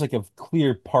 here's like a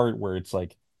clear part where it's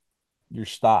like you're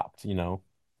stopped.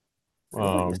 They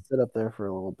let you Um, sit up there for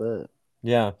a little bit.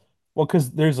 yeah. Well,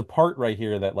 because there's a part right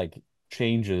here that like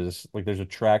changes, like there's a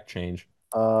track change.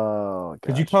 Oh,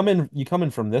 Because gotcha. you come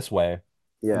in from this way,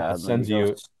 and then Yeah, it and then you sends go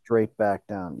you, straight back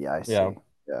down. Yeah, I yeah. see.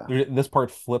 Yeah, This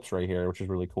part flips right here, which is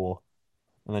really cool.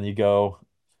 And then you go.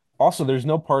 Also, there's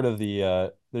no part of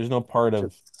there's no part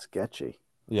of, just sketchy.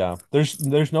 yeah.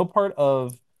 There's no part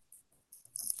of,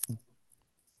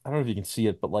 I don't know if you can see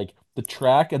it, but like the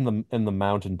track and the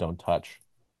mountain don't touch,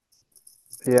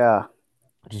 Yeah,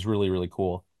 which is really really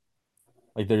cool.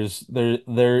 Like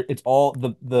it's all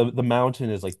the mountain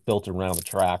is like built around the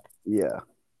track, yeah.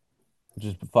 which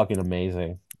is fucking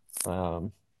amazing.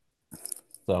 Um,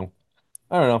 so.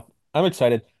 I don't know. I'm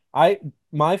excited. I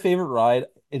My favorite ride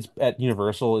is at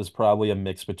Universal is probably a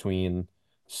mix between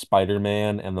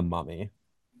Spider-Man and The Mummy.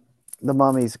 The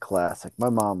Mummy's a classic. My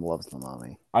mom loves the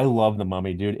Mummy. I love The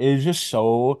Mummy, dude. It is just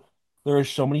so there are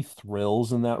so many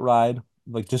thrills in that ride.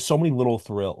 Like just so many little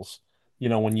thrills.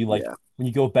 Yeah. When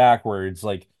you go backwards,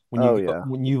 like Oh yeah.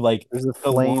 when you like There's the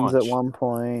the flames at launch, one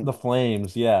point. the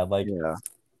flames, yeah, like Yeah.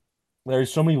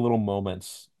 there's so many little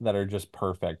moments that are just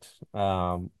perfect.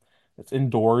 It's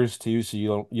indoors too, so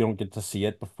you don't get to see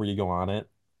it before you go on it.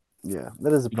 Yeah.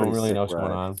 That is a You don't pretty really sick know what's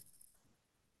going ride. on.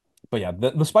 But yeah,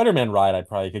 the Spider-Man ride I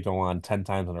probably could go on 10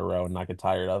 times in a row and not get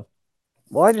tired of.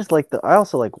 Well, I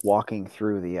also like walking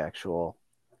through the actual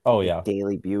Oh like yeah.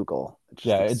 Daily Bugle. It just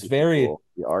Yeah, looks it's super very cool.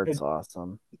 The art's it,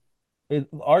 awesome.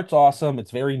 art's awesome.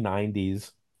 It's very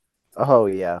 90s. Oh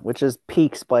yeah, which is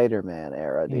peak Spider-Man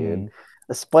era, dude. Hmm.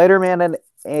 The Spider-Man and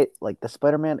like the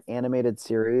Spider-Man animated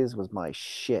series was my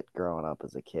shit growing up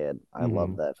as a kid. I Hmm.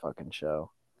 loved that fucking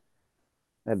show.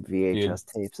 I had Dude. VHS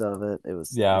tapes of it. It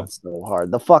was Yeah. went so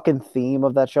hard. The fucking theme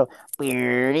of that show,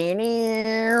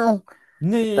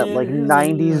 that like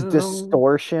 90s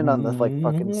distortion on the like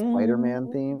fucking Spider-Man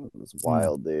theme was Hmm.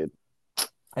 wild, dude.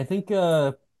 I think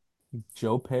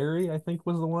Joe Perry, I think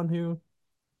was the one who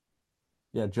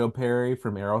yeah, Joe Perry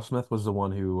from Aerosmith was the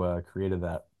one who created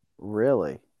that.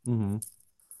 Really? Hmm.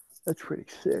 That's pretty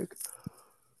sick.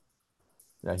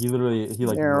 Yeah, he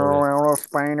like wrote it.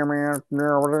 Spider-Man,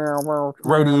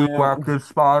 Radioactive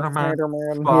Spider-Man,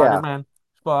 Spider-Man. Yeah, Spider-Man,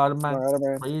 Spider-Man,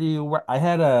 Spider-Man. Radio. I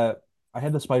had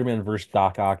the Spider-Man versus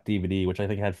Doc Ock DVD, which I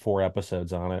think had 4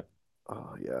 episodes on it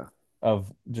Oh yeah.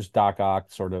 of just Doc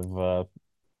Ock sort of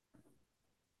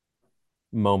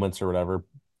moments or whatever.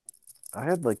 I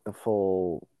had like the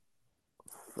full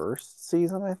first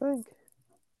season, I think.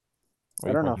 Or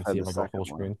I you don't know probably if can I had see the if I go second full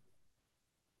one. screen.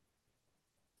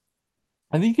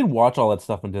 I think you can watch all that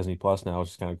stuff on Disney Plus now, which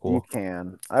is kind of You cool.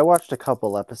 can. I watched a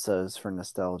couple episodes for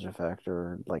Nostalgia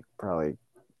Factor, like probably,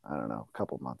 I don't know, a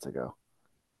couple months ago.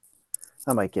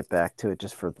 I might get back to it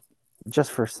just for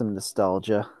some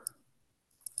nostalgia.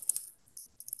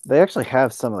 They actually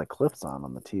have some of the clips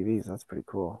on the TVs. That's pretty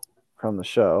cool from the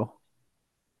show.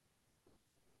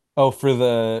 Oh, for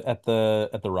the at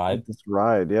the ride. This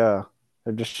ride, yeah.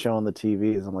 They're just showing the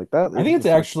TVs. I'm like, that I is think the it's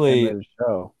fucking actually animated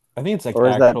show. I think it's like Or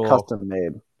is that actual custom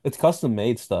made? it's custom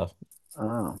made stuff.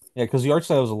 Oh. Yeah, because the art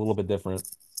style is a little bit different.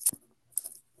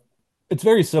 It's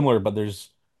very similar, but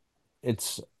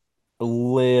it's a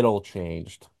little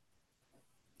changed.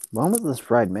 When was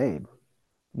this ride made?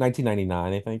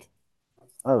 1999, I think.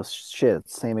 Oh shit,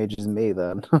 same age as me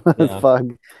then. Yeah. Fuck.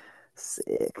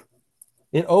 Sick.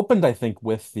 It opened, I think,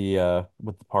 with the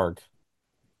park.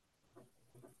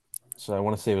 So I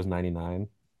want to say it was 99.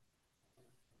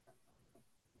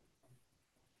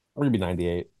 Or maybe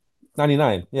 98.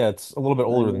 99. Yeah, it's a little bit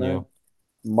older than you. 99.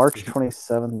 March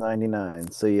 27th,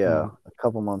 99. So yeah, Mhm. a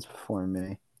couple months before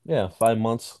me. Yeah, 5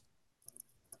 months.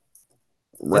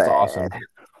 It's Rad. awesome.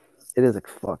 It is a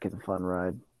fucking fun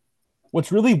ride.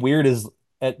 What's really weird is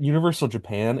at Universal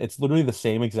Japan, it's literally the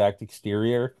same exact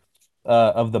exterior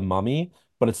of the Mummy,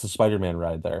 but it's the Spider-Man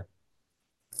ride there.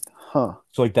 Huh.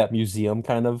 So like that museum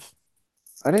kind of.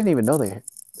 I didn't even know they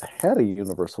had a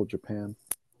Universal Japan.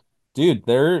 Dude,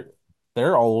 they're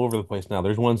all over the place now.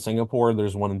 There's one in Singapore,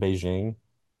 there's one in Beijing.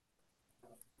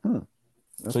 Hmm.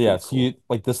 So That's yeah, pretty so cool. you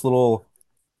like this little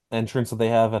entrance that they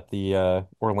have at the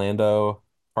Orlando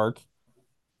park.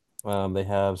 They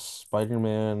have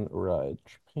Spider-Man ride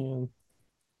Japan.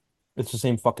 It's the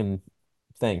same fucking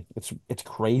thing. It's It's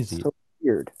crazy. so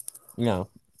weird. Yeah.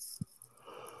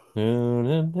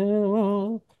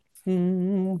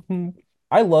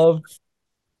 I loved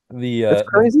It's the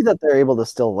crazy that they're able to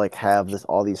still like have this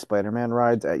all these Spider-Man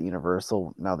rides at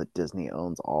Universal now that Disney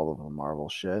owns all of the Marvel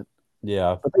shit.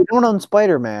 yeah. But they don't own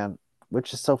Spider-Man,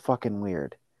 which is so fucking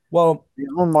weird. Well, They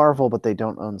own Marvel, but they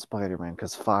don't own Spider-Man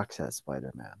because Fox has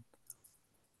Spider-Man.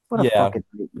 yeah.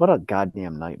 What a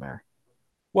goddamn nightmare.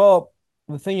 Well,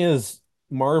 the thing is,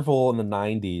 Marvel in the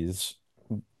 90s,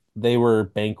 they were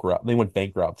bankrupt. They went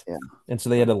bankrupt. Yeah, And so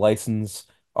they had to license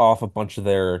off a bunch of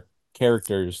their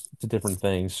characters to different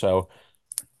things. So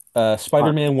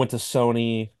Fox. Spider-Man went to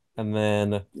Sony, and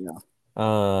then Yeah,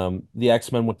 the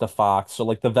X-Men went to Fox. So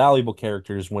like the valuable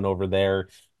characters went over there,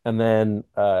 and then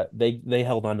they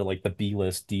held on to like the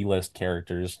B-list, D-list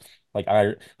characters. Like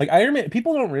Iron Man,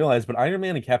 people don't realize, but Iron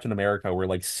Man and Captain America were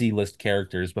like C-list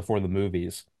characters before the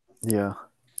movies. yeah.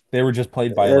 They were just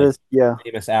played by That like is, yeah,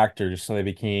 famous actors, so they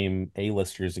became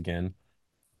A-listers again.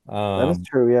 that is Um,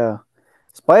 true. Yeah,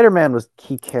 Spider-Man was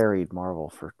he carried Marvel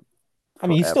for I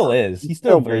mean, he still forever. is. He He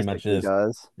still still very much basically is.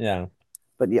 does. Yeah,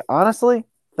 But yeah, honestly,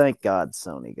 thank God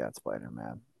Sony got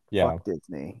Spider-Man. yeah, Fuck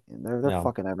Disney. And they're yeah.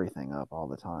 fucking everything up all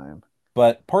the time.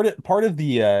 But part of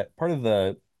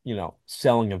the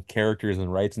selling of characters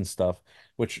and rights and stuff,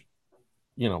 which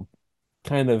you know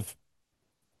kind of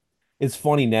is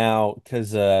funny now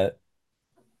because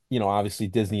obviously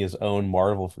Disney has owned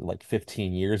Marvel for like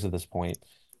 15 years at this point,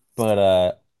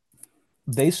 but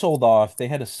they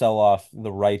had to sell off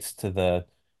the rights to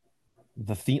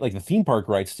the theme park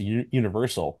rights to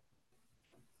Universal,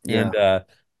 and Yeah,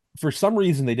 for some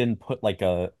reason they didn't put like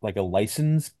a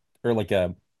license or like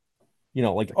a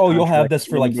like, the oh, you'll have contract this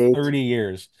for end like date. 30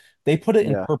 years. They put it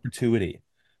in Yeah. perpetuity.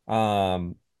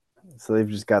 Um, So they've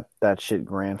just got that shit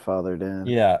grandfathered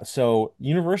in. yeah, so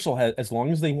Universal has, as long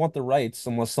as they want the rights,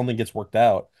 unless something gets worked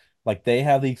out, like they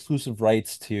have the exclusive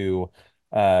rights to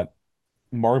uh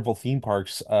Marvel theme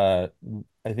parks.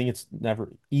 I think it's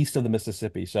never east of the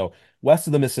Mississippi. So west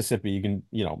of the Mississippi, you can,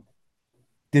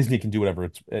 Disney can do whatever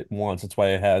it wants. That's why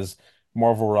it has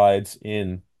Marvel rides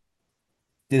in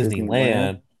Disneyland.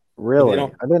 Disneyland, but they Really?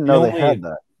 don't I didn't they know they had only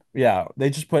that. yeah,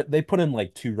 they put in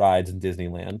like two rides in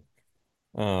Disneyland.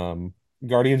 Um,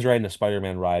 Guardians ride and a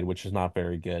Spider-Man ride, which is not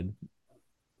very good.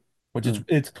 Which Hmm.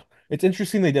 it's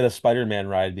interesting they did a Spider-Man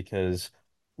ride because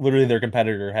literally their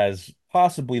competitor has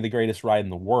possibly the greatest ride in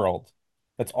the world.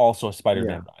 That's also a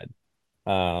Yeah. Spider-Man ride.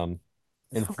 Um,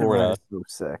 The in fucking ride Florida. is so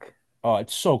sick. Oh,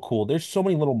 it's so cool. There's so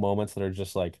many little moments that are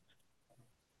just like,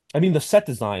 I mean, the set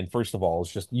design, first of all,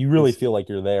 is just you really It's feel like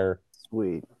you're there.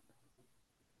 sweet.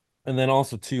 And then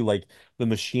also too, like the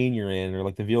machine you're in or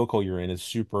like the vehicle you're in is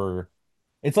super.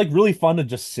 It's like really fun to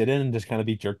just sit in and just kind of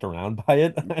be jerked around by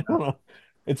it. I don't know.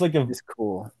 It's like a, It's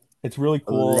cool. it's really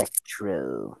cool.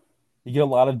 Electro. You get a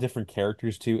lot of different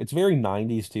characters too. It's very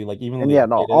 90s too. Like even though And they yeah,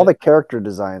 no, updated all it, the character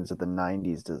designs are the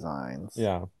 90s designs.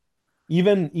 yeah.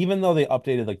 Even though they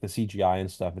updated like the CGI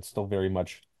and stuff, it's still very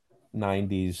much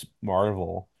 90s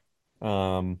Marvel.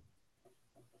 Um,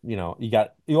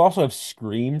 you also have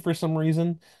Scream for some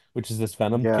reason, which is this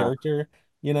Venom Yeah, character,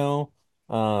 you know.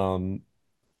 Um,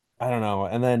 I don't know.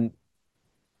 And then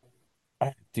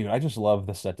dude, I just love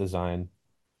the set design.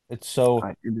 It's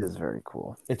so it is very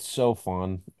cool. it's so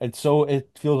fun. It feels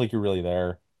like you're really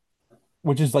there,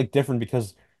 which is like different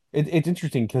because it's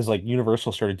interesting because like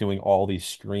Universal started doing all these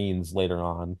screens later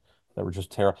on that were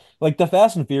just terrible. Like the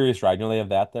Fast and Furious ride, they have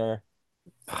that there.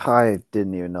 I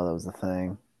didn't even know that was a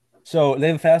thing. So they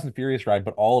have a Fast and Furious ride,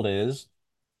 but all it is,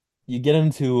 you get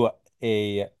into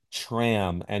a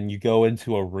tram and you go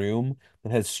into a room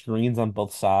that has screens on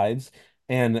both sides,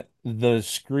 and the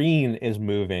screen is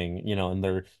moving, and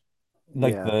they're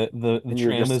like Yeah. the And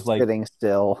you're tram is just like sitting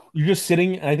still, you're just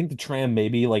sitting, and I think the tram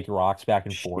maybe like rocks back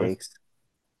and forth. shakes.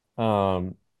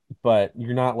 Um, but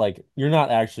you're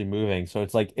not actually moving. So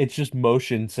it's like it's just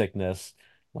motion sickness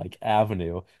like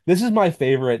avenue. This is my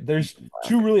favorite. There's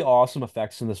two Black. really awesome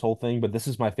effects in this whole thing, but this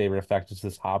is my favorite effect. Is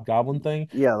this hobgoblin thing?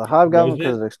 Yeah, the Throws hobgoblin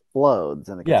because it. it explodes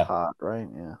and it gets Yeah, hot, right?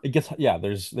 Yeah. it gets yeah.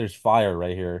 There's fire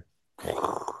right here,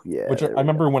 Yeah, which I there we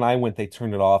remember go. when I went, they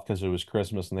turned it off because it was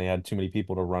Christmas and they had too many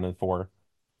people to run it for,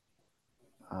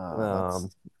 That's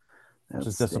um, which that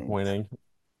is stinks. disappointing.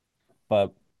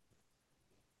 But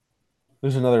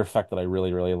there's another effect that I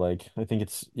really really like. I think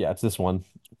it's yeah, it's this one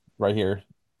right here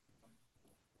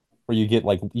where you get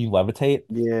like you levitate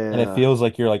and it Yeah. feels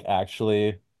like you're like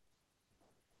actually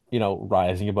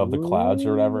rising above the clouds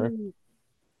or whatever. Ooh.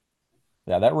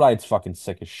 Yeah, that ride's fucking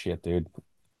sick as shit, dude.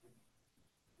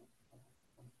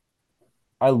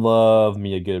 I love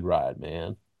me a good ride,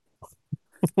 man.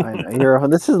 I know.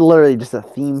 This is literally just a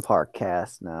theme park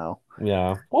cast now.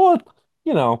 Yeah. Well,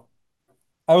 you know,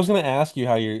 I was gonna ask you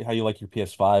how you like your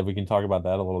PS5. We can talk about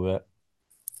that a little bit.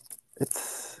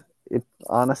 It's it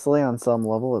honestly on some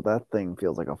level that thing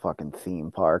feels like a fucking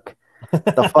theme park.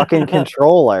 The fucking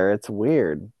controller, it's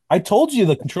weird. I told you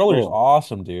the It's controller is cool.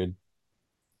 awesome, dude.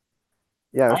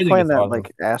 Yeah, I I was think playing it's that awesome.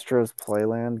 like Astro's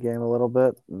Playland game a little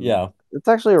bit, and Yeah. it's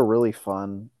actually a really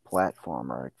fun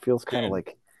platformer. It feels kind of Dude.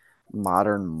 like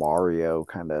modern Mario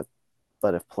kind of,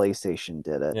 but if PlayStation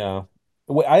did it. Yeah.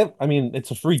 I mean,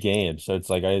 it's a free game, so it's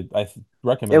like I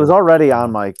It recommend was it. already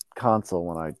on my console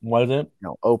when I, What is it?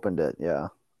 opened it. Yeah.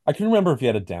 I can remember if you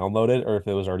had to download it or if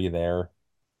it was already there.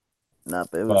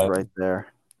 Nope, it was But right there.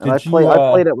 And did you I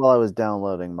played it while I was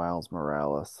downloading Miles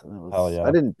Morales. And hell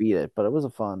I yeah. didn't beat it, but it was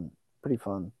pretty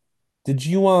fun. Did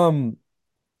you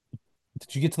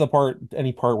did you get to the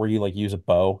any part where you like use a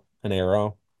bow, an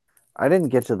arrow? I didn't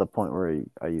get to the point where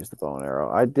I used the bow and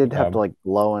arrow. I did have to Okay. like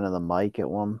blow into the mic at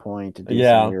one point to do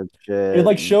some Yeah. weird It shit,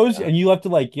 like and shows and you have to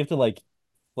like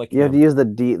flick you have to them. use the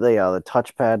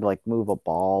touchpad to like move a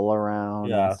ball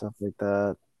around and Yeah. stuff like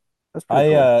that. That's pretty I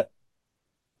cool.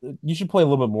 you should play a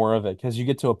little bit more of it because you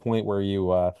get to a point where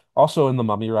you also in the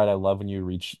mummy ride, I love when you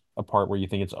reach a part where you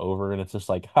think it's over and it's just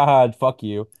like, haha, fuck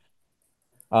you.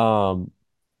 Um,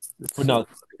 It's but so no,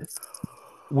 funny.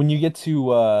 when you get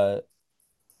to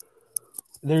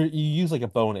there you use like a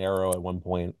bow and arrow at one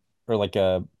point or like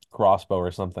a crossbow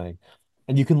or something,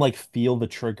 and you can like feel the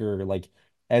trigger like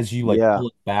as you like Yeah. pull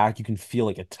it back, you can feel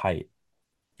like it tight,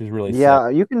 which is really sick. Yeah,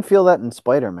 you can feel that in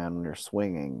Spider-Man when you're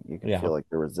swinging. You can Yeah. feel like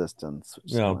the resistance,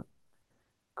 which is Yeah. kind of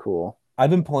cool. I've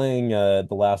been playing The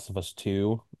Last of Us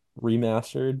 2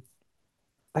 remastered.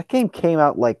 That game came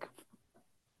out like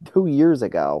 2 years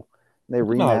ago. They It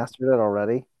came out remastered it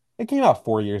already. it came out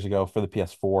 4 years ago for the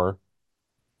PS4.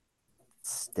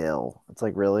 Still, it's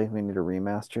like really we need a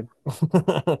remastered.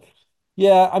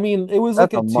 Yeah, I mean it was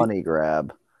like That's a a two. money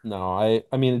grab No,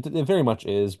 I mean it very much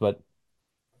is, but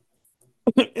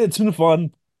it's been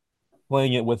fun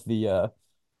playing it with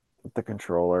the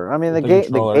controller. I mean, with the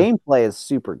the controller. gameplay is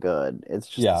super good. It's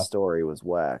just the Yeah, story was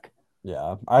whack.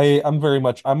 yeah. I'm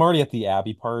already at the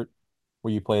Abby part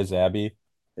where you play as Abby,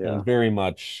 and Yeah, very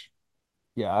much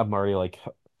yeah, I'm already like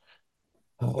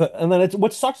and then it's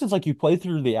what sucks is like you play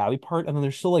through the Abby part and then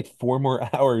there's still like 4 more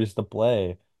hours to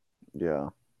play, yeah.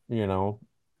 you know.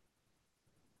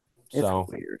 It's So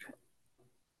weird.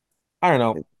 I don't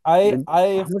know. It,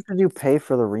 how It much did you pay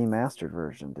for the remastered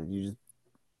version? Did you just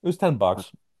was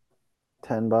 $10.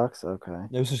 $10? Okay.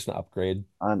 It was just an upgrade.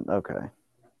 Okay.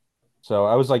 So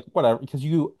I was like, whatever, because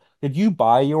you did you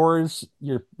buy your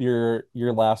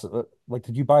last like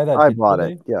did you buy that I bought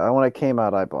it. digitally? Yeah, when it came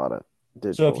out, I bought it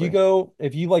So digitally.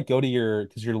 if you like go to your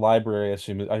because your library, I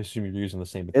assume you're using the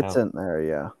same It's account. in there.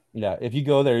 Yeah. Yeah, if you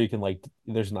go there, you can like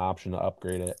there's an option to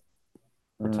upgrade it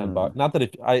for 10 Mm, bucks. Not that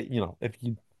if I if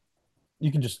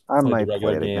you can just I play the might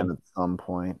regular play it again game. at some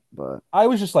point, but I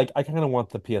was just like I kind of want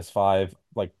the PS5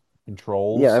 like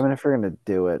yeah, I controls. mean, if you're gonna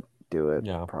do it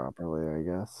Yeah. properly, I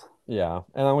guess. Yeah,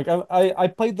 and I'm like, I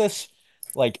played this,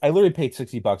 like, I literally paid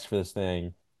 $60 for this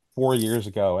thing 4 years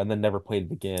ago, and then never played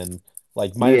it again.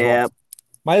 Like, Yeah,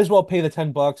 might as well pay the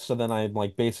 $10, so then I'm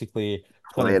like basically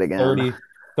play spending it again.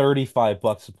 35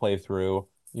 bucks to play through,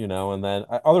 and then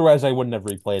otherwise I wouldn't have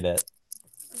replayed it.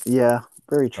 Yeah,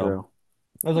 very So true.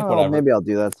 I was like, Oh, whatever. maybe I'll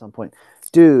do that at some point.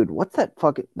 Dude, what's that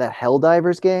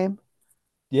Helldivers game?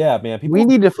 Yeah, man. We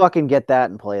need to fucking get that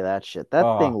and play that shit. That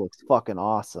Uh, thing looks fucking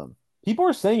awesome. people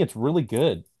are saying it's really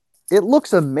good. It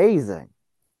looks amazing.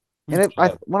 And Who's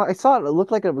Jeff? when I saw it, it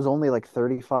looked like it was only like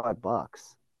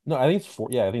 $35. No, I think it's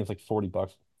yeah, I think it's like 40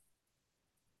 bucks.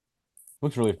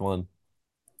 Looks really fun.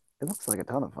 It looks like a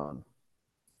ton of fun.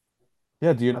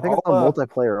 Yeah, dude. I think it's a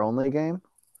multiplayer only game.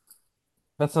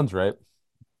 That sounds right.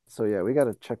 So yeah, we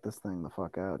gotta check this thing the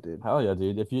fuck out, dude. Hell yeah,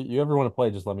 dude. If you ever want to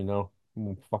play, just let me know.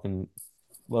 We'll fucking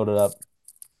load it up.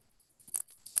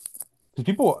 Because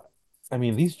people, I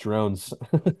mean, these drones.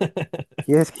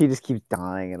 He just keeps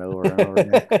dying and over and over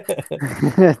again.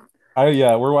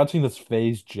 Yeah, we're watching this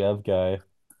FaZe Jev guy.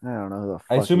 I don't know who the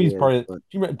I fuck assume he he's is, part of. but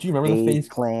Do you remember the FaZe FaZe?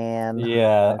 Clan.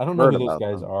 Yeah, I've I don't know heard who those about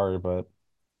guys them. are, but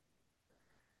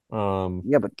um,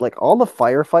 Yeah, but like all the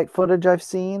firefight footage I've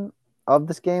seen of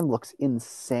this game looks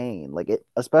insane. Like it,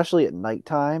 especially at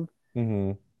nighttime.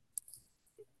 mhm.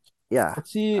 Yeah,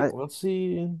 Let's see. I Let's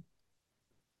see.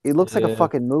 it looks like a If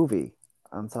fucking movie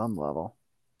on some level,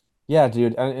 yeah,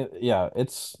 dude. Yeah,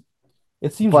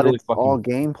 it seems but really it's all fucking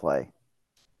gameplay.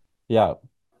 yeah.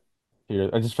 Here,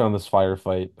 I just found this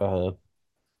firefight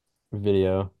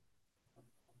video.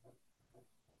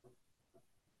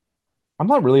 I'm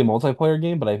not really a multiplayer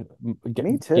game, but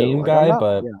Me too. game Like I'm guy, not.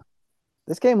 but Yeah,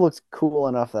 this game looks cool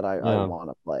enough that I yeah. want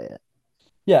to play it.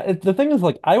 Yeah, the thing is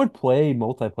like I would play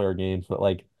multiplayer games, but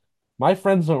like my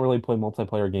friends don't really play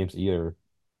multiplayer games either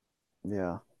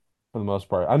Yeah, for the most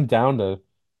part. I'm down to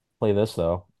play this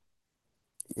though.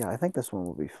 yeah. I think this one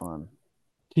will be fun.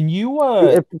 Can you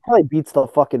It probably beats the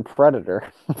fucking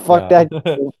Predator. Fuck yeah. that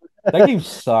game. That game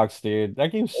sucks, dude.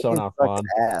 That game's That so game not sucks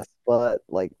fun. ass, but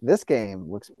like this game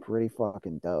looks pretty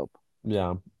fucking dope.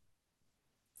 Yeah.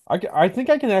 I think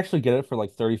I can actually get it for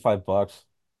like 35 bucks.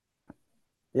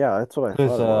 Yeah, that's what I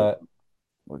 'Cause thought it was.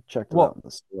 We checked it out well, in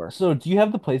the store. so do you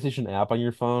have the PlayStation app on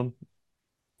your phone?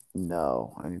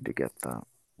 No, I need to get that.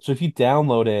 So if you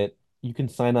download it, you can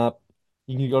sign up.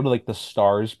 You can go to like the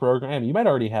Stars program. You might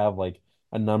already have like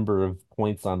a number of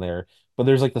points on there, but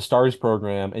there's like the Stars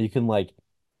program, and you can like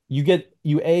you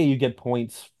get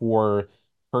points for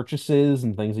purchases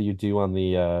and things that you do on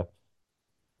the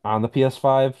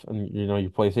PS5 and your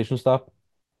PlayStation stuff.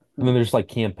 And Hmm. then there's like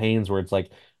campaigns where it's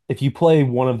like if you play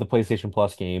one of the PlayStation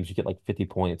Plus games, you get like 50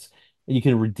 points. And you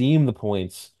can redeem the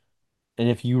points, and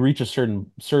if you reach a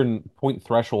certain point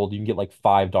threshold, you can get like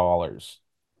 $5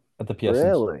 at the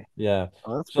PSN store. Really? Yeah.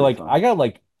 Oh, that's So pretty like fun. I got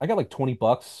like 20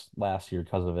 bucks last year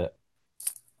because of it.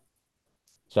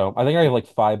 So I think I have like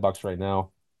 $5 right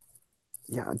now.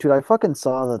 Yeah, dude, I fucking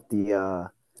saw that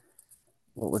the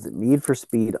what was it, Need for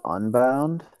Speed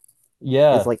Unbound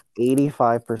is Yeah. like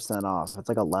 85% off. It's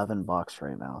like $11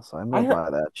 right now. So I'm I gonna heard buy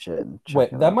that shit and check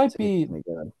wait, it out. See if it's any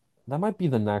good. that might be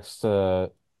the next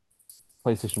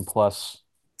PlayStation Plus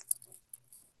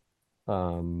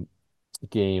um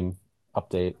game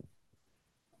update.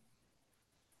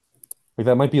 Like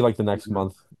that might be like the next Yeah.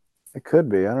 month. It could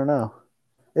be. I don't know.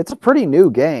 It's a pretty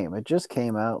new game. It just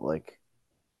came out like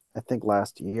I think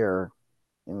last year,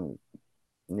 in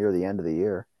near the end of the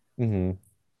year. Hmm.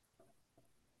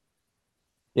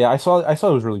 Yeah, I saw it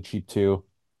was really cheap too.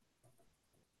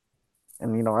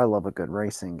 And I love a good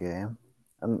racing game.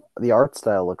 And the art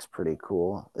style looks pretty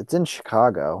cool. It's in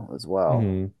Chicago as well.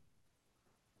 Hmm.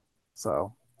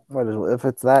 So might as well, if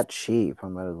it's that cheap, I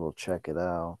might as well check it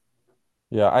out.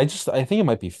 Yeah, I think it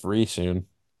might be free soon.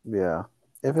 Yeah.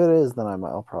 If it is, then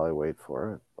I'll probably wait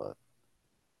for it. But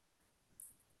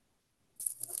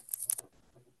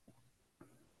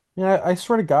Yeah, I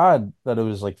swear to God that it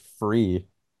was like free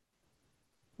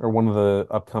or one of the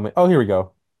upcoming. Oh, here we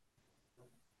go.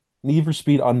 Need for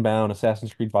Speed Unbound,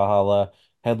 Assassin's Creed Valhalla,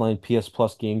 headline PS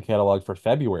Plus game catalog for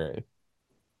February.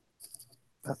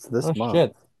 that's Oh this month.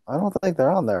 shit. I don't think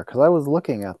they're on there because I was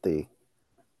looking at the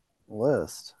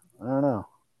list. I don't know.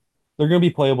 They're gonna be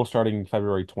playable starting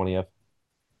February 20th.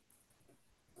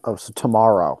 Oh, so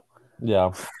tomorrow.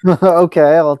 Yeah.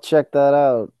 Okay, I'll check that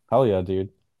out. Hell yeah,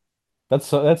 dude. That's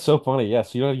so funny.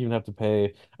 Yes, you don't even have to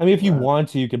pay. I mean, if you Right. want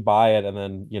to, you could buy it and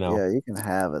then, Yeah, you can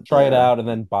have it try it there. out and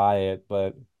then buy it.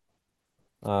 But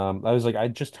I was like, I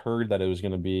just heard that it was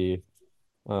gonna be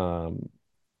um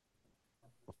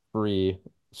free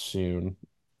soon.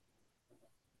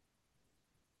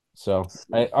 So Let's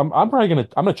see. I'm probably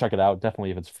I'm gonna check it out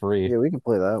definitely if it's free. Yeah, we can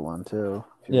play that one too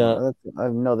if you Yeah. want. I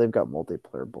know they've got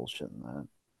multiplayer bullshit in that.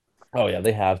 Oh yeah,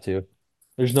 they have to.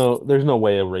 There's no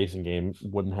way a racing game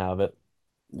wouldn't have it.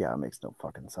 Yeah, it makes no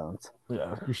fucking sense.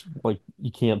 Yeah, like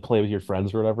you can't play with your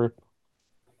friends or whatever.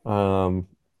 Um,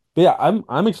 but yeah,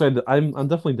 I'm excited. I'm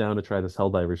definitely down to try this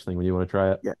Helldivers thing when you want to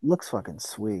try it. Yeah, it looks fucking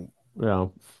sweet. Yeah,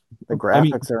 The I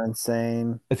mean, graphics are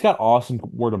insane. it's got awesome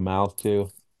word of mouth too.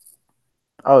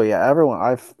 Oh yeah, everyone.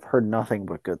 I've heard nothing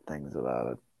but good things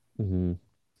about it. Hmm.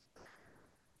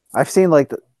 I've seen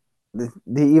like the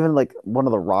even like one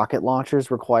of the rocket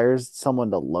launchers requires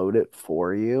someone to load it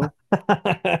for you,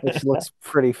 which looks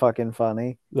pretty fucking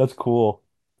funny. That's cool.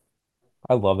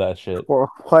 I love that shit. Or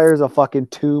requires a fucking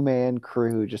two-man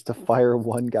crew just to fire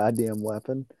one goddamn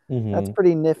weapon. That's Hmm.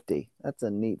 pretty nifty. That's a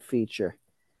neat feature.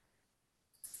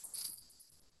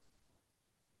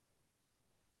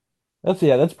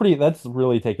 That's pretty. That's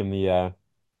really taking the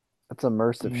That's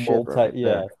immersive shit multi right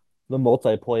yeah there. the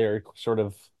multiplayer sort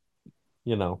of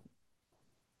you know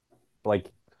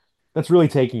like that's really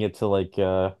taking it to like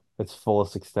its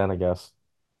fullest extent, I guess.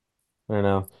 I don't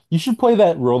know. You should play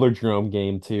that Roller Drome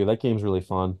game too. That game's really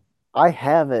fun. I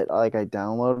have it, like I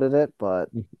downloaded it, but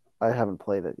I haven't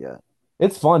played it yet.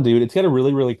 It's fun, dude. It's got a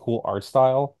really, really cool art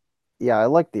style. Yeah, I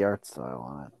like the art style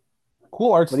on it.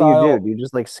 Cool art What do you do? style. Do you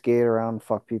just like skate around and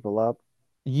fuck people up?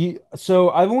 So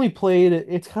I've only played it.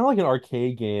 It's kind of like an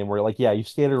arcade game where like yeah, you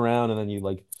skate around and then you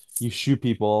like you shoot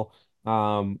people.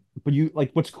 But you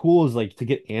like what's cool is like to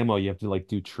get ammo, you have to like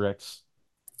do tricks.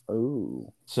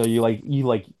 Ooh. So you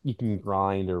can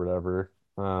grind or whatever.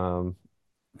 And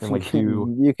You like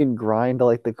do can grind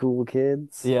like the cool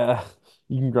kids. yeah,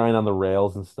 you can grind on the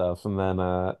rails and stuff and then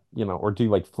or do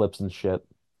like flips and shit.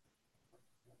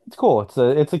 It's cool.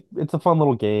 It's a fun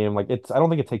little game. Like it's I don't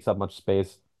think it takes up much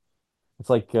space. It's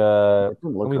like It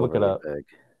didn't let look me look it overly up. big.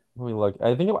 Let me look.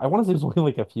 I think I want to say it's only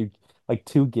like a few like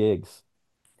 2 gigs,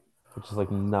 which is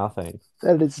like nothing.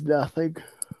 That is nothing.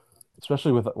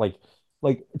 Especially with like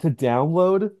to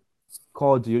download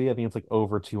Call of Duty, I think it's like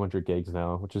over 200 gigs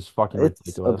now, which is fucking It's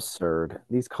ridiculous. absurd.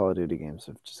 These Call of Duty games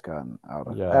have just gotten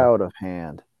Yeah. out of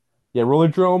hand. Yeah,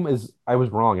 Rollerdrome is I was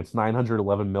wrong. It's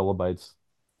 911 megabytes.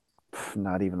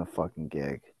 Not even a fucking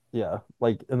gig. Yeah.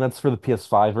 Like and that's for the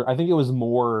PS5. I think it was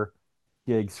more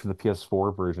gigs for the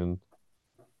PS4 version.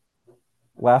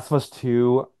 Last of Us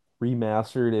 2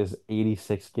 remastered is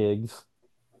 86 gigs.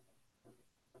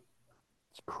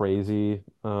 It's crazy.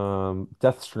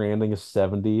 Death Stranding is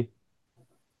 70.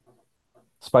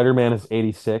 Spider-Man is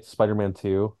 86, Spider-Man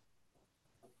 2.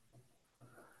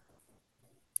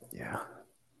 Yeah.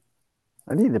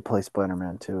 I need to play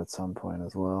Spider-Man 2 at some point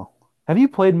as well. Have you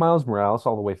played Miles Morales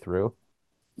all the way through?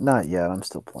 Not yet. I'm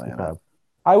still playing it. Okay.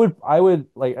 I would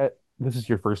like this is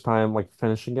your first time like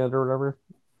finishing it or whatever.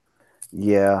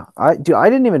 Yeah. I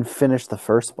didn't even finish the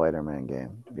first Spider-Man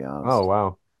game, to be Oh honest.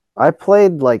 wow. I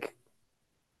played like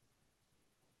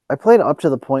I played up to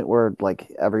the point where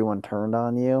like everyone turned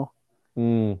on you,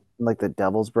 Mm. like the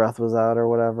Devil's Breath was out or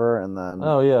whatever, and then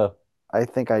Oh yeah. I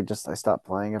think I stopped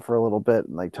playing it for a little bit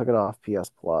and like took it off PS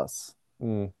Plus.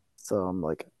 Mm. So I'm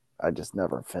like I just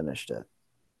never finished it.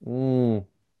 Mm.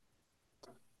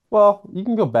 Well, you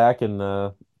can go back and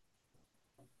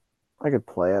I could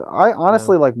play it. I yeah.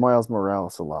 honestly like Miles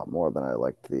Morales a lot more than I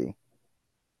liked the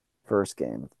first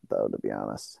game, though, to be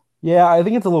honest. Yeah, I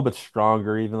think it's a little bit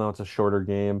stronger even though it's a shorter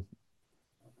game.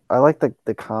 I like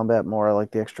the combat more. I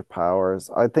like the extra powers.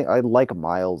 I think I like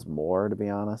Miles more, to be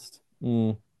honest.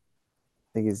 Mm.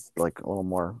 I think he's like a little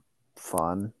more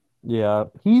fun. Yeah.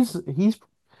 He's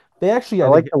they actually I I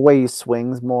like think the way he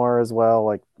swings more as well.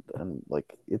 Like and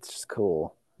like it's just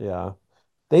cool. yeah.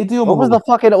 They do him a little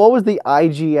What was the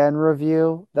IGN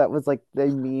review that was like they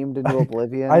memed into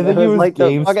I oblivion? It think it was was like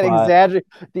GameSpot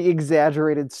the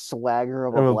exaggerated swagger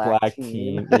of a of a black black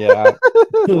teen. teen. Yeah.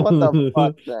 What the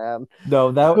fuck, man?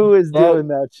 No, Who is that doing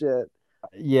that shit?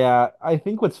 yeah, I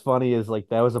think what's funny is like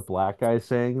that was a black guy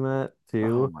saying that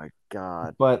Oh too. my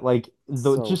God. But like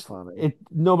the So just funny. it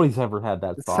nobody's ever had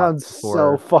that It thought sounds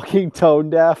so before. fucking tone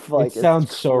deaf. It Like it's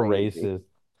sounds so crazy. racist.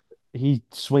 He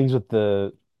swings with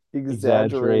the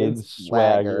Exaggerated exaggerated swagger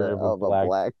swagger of a of a black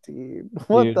black teen.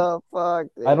 What dude. the fuck,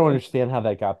 I don't dude? understand how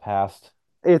that got past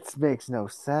It makes no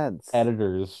sense.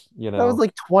 editors, you That was know.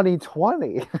 like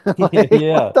 2020. Like, what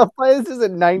Yeah. the fuck? This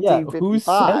isn't Yeah, who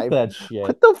says 1955. that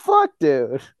What shit? the fuck,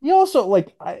 dude? He also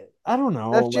like I don't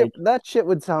know, like That shit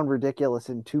would sound ridiculous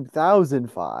in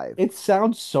 2005. it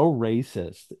sounds so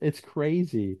racist. It's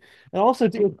crazy. And also,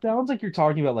 dude, it sounds like you're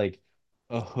talking about like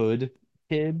a hood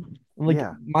kid. And, like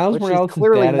Yeah, Miles which he's Morales,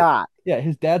 clearly not yeah,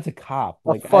 his dad's a cop.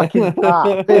 a Like fucking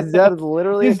cop. His dad is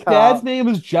literally a his dad's cop. name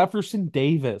is Jefferson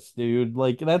Davis, dude.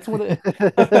 Like that's what it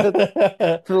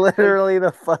like Literally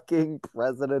the fucking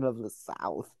president of the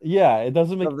South, yeah, it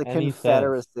doesn't make of the any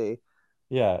sense. Confederacy.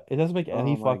 Yeah, it doesn't make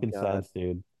any Oh my fucking God. sense,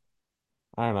 dude.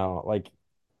 I don't know. Like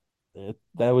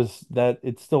that was that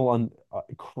it's still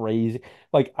crazy.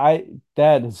 Like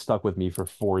that has stuck with me for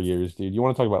 4 years, dude. You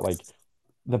want to talk about like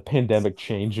the pandemic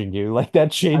changing you? Like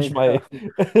that I changed know my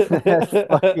that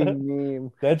fucking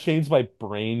meme. that changed my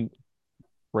brain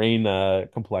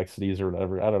complexities or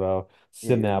whatever. I don't know.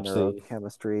 Yeah, your Synapses.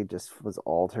 neurochemistry just was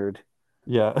altered.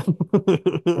 Yeah.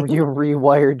 You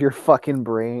rewired your fucking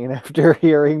brain after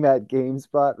hearing that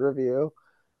GameSpot review.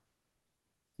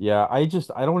 Yeah, I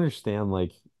don't understand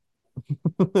like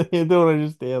I don't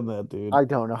understand that, dude. I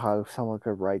don't know how someone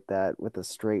could write that with a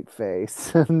straight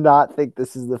face and not think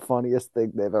this is the funniest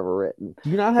thing they've ever written. Do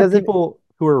you not have Because people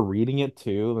who are reading it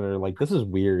too that are like, this is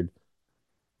weird?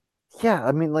 Yeah,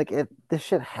 I mean, like this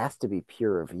shit has to be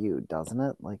peer reviewed, doesn't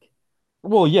it? Like,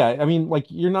 Well, yeah, I mean, like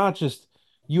you're not just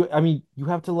you. I mean, you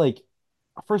have to like.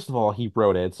 First of all, he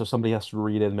wrote it, so somebody has to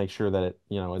read it and make sure that it's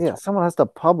yeah, someone has to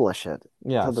publish it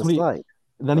yeah. to the Somebody site,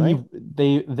 then right?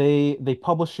 they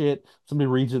publish it. Somebody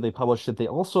reads it, they publish it. They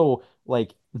also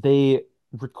like they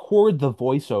record the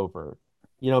voiceover,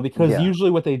 because Yeah.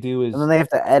 usually what they do And then is they have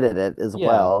to edit it as yeah,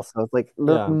 well. So it's like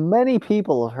yeah. many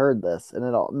people have heard this and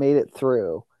it all made it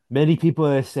through. Many people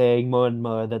are saying more and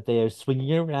more that they are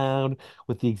swinging around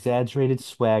with the exaggerated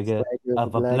swagger Swagger of the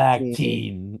of a black black teen.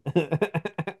 teen.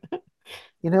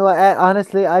 You know,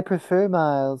 honestly, I prefer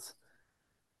Miles.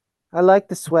 I like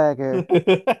the swagger.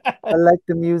 I like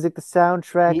the music. The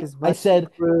soundtrack is I much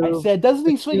said, improved. doesn't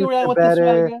The he swing suits around are with the better.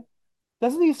 swagger?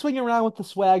 Doesn't he swing around with the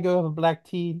swagger of a black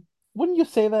teen? Wouldn't you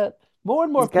say that? More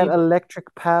and more He's got people.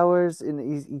 electric powers and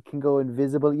he can go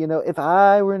invisible. You know, if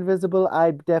I were invisible,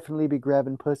 I'd definitely be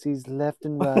grabbing pussies left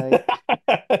and right.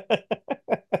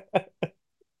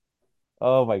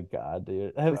 Oh my God,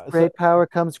 dude. With So great power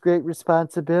comes great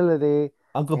responsibility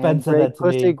Uncle Ben and said great that to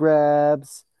pussy me.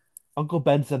 grabs. Uncle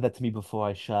Ben said that to me before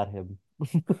I shot him.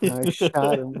 I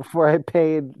shot him before I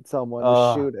paid someone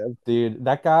to shoot him. Dude,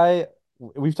 that guy,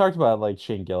 we've talked about like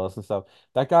Shane Gillis and stuff.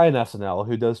 That guy in SNL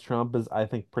who does Trump is, I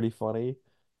think, pretty funny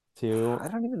too. I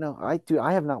don't even know.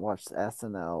 I have not watched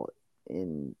SNL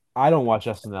in I don't watch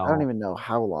I don't SNL. even know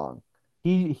how long.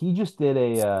 He just did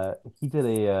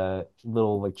a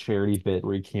little like charity bit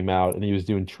where he came out and he was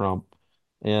doing Trump,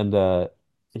 and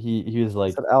he was Is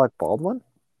like, that Alec Baldwin?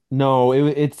 no,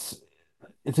 it's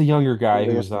a younger Or guy is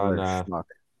it who's just another schmuck?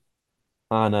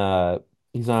 on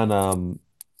he's on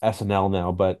SNL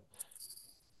now, but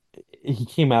he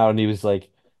came out and he was like,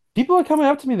 people are coming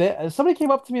up to me. Somebody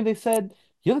came up to me and they said,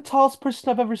 "You're the tallest person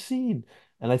I've ever seen,"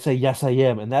 and I say, "Yes, I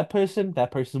am." And that person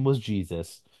was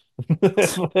Jesus.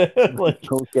 Like,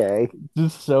 Okay.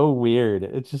 just so weird.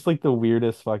 It's just like the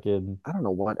weirdest fucking. I don't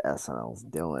know what SNL's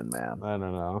doing, man. I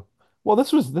don't know. Well,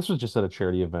 this was just at a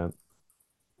charity event,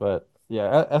 but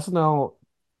yeah, SNL.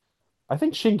 I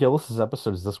think Shane Gillis's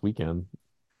episode is this weekend.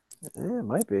 Yeah, it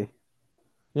might be.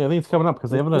 Yeah, I think it's coming up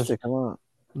because they It's haven't. supposed to come out.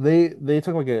 They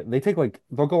take like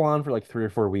they'll go on for like 3 or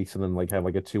 4 weeks and then like have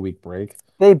like a 2 week break.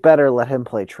 They better let him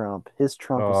play Trump. His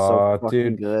Trump is so fucking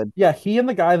Dude. good. Yeah, he and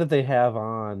the guy that they have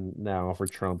on now for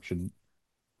Trump should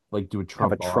like do a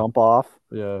Have a Trump off. Trump off.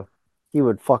 Yeah. He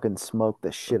would fucking smoke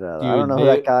the shit out of that. I don't Dude, know who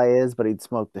that guy is, but he'd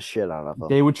smoke the shit out of him.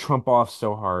 they would Trump off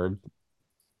so hard.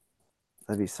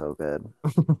 That'd be so good.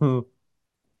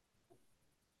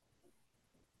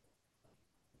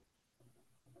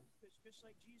 Just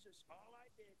like Jesus, all I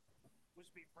did was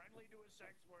be friendly to a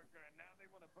sex worker, and now they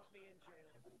want to put me in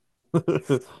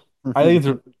jail. I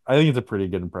think it's a pretty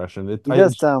good impression. He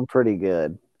does sound pretty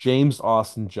good. James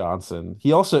Austin Johnson.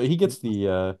 He gets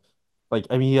the like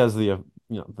I mean he has the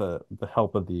the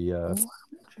help of the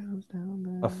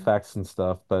effects and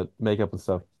stuff, but makeup and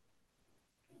stuff.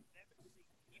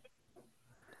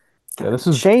 Yeah, this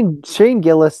is Shane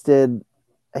Gillis did.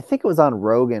 I think it was on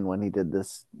Rogan when he did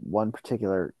this one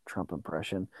particular Trump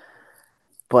impression,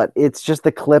 but it's just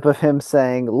the clip of him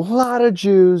saying "a lot of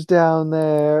Jews down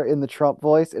there" in the Trump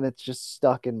voice, and it's just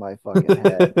stuck in my fucking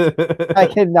head. I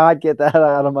cannot get that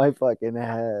out of my fucking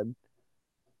head.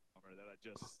 That I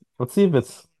just Let's see if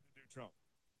it's do Trump.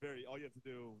 Very, all you have to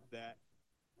do that,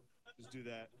 just do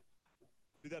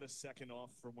that a second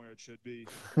off from where it should be,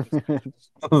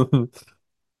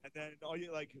 and then all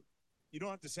you like, you don't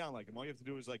have to sound like him. All you have to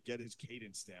do is like get his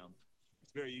cadence down.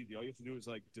 It's very easy. All you have to do is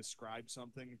like describe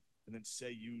something and then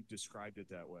say you described it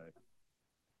that way.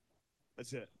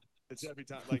 That's it. It's every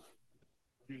time. Like,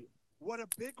 what a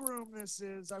big room this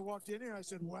is. I walked in here. I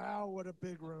said, "Wow, what a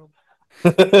big room."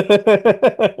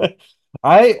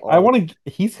 I Oh, want to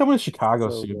he's coming to Chicago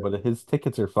so soon, good. but his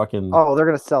tickets are fucking Oh, they're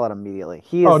gonna sell it immediately.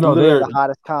 He oh is no, literally they're the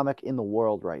hottest comic in the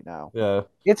world right now. yeah.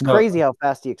 It's No, crazy how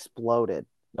fast he exploded.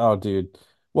 oh dude.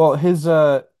 Well,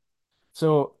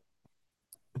 so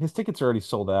his tickets are already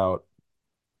sold out.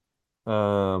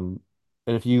 And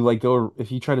if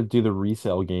you try to do the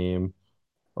resale game,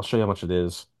 I'll show you how much it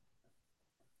is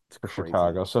It's for crazy.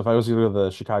 Chicago. So if I was to go to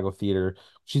the Chicago theater,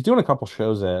 she's doing a couple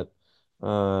shows at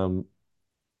um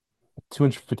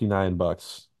 259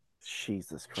 bucks.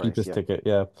 Jesus Christ. Cheapest Yeah. ticket,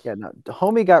 yeah. Yeah, no. The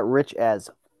homie got rich as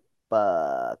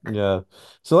fuck. Yeah.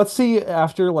 So let's see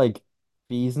after like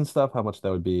fees and stuff how much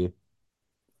that would be.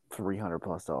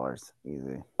 $300+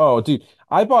 easy. Oh, dude,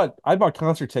 I bought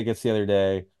concert tickets the other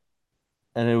day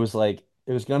and it was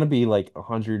gonna be like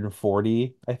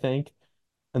 140, I think.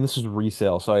 And this was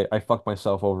resale, so I fucked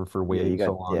myself over for Yeah, you waiting got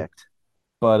so long. dicked.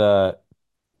 But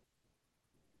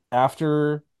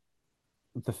after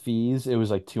the fees, it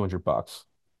was like $200.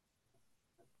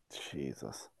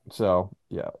 Jesus. So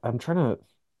yeah, I don't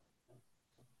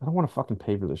want to fucking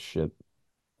pay for this shit.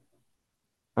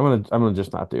 I'm gonna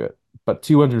just not do it. But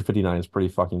 259 is pretty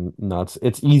fucking nuts.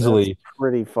 That's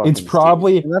pretty It's fucking steep.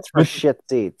 probably And that's for with shit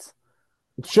seats.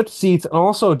 ship seats, and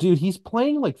also, dude, he's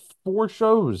playing like 4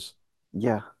 shows.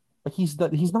 Yeah. Like he's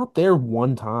not there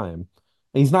one time.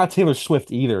 And he's not Taylor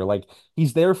Swift either. Like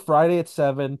he's there Friday at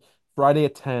 7, Friday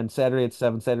at 10, Saturday at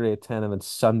 7, Saturday at 10, and then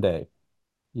Sunday,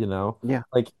 you know? Yeah.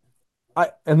 Like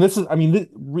and this is, I mean,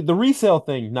 the resale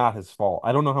thing, not his fault.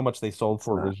 I don't know how much they sold It's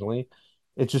for not. originally.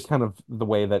 It's just kind of the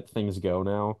way that things go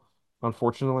now,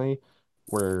 unfortunately,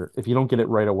 where if you don't get it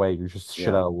right away, you're just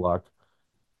shit Yeah. out of luck.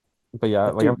 But yeah,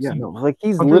 But like dude, I'm yeah, seeing no, like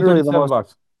he's literally the 137 most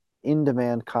bucks.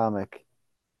 in-demand comic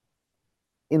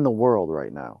in the world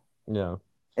right now. Yeah.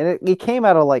 And it came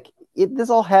out of like this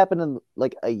all happened in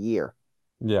like a year.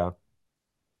 Yeah.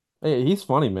 Hey, he's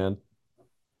funny, man.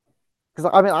 Because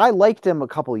I mean, I liked him a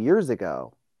couple years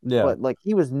ago, Yeah. but like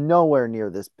he was nowhere near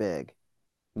this big.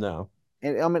 No.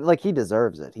 And I mean, like he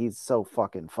deserves it. He's so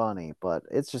fucking funny, but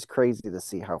it's just crazy to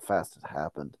see how fast it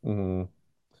happened. Hmm.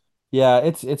 Yeah,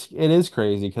 it is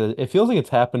crazy because it feels like it's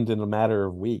happened in a matter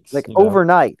of weeks, Like you know?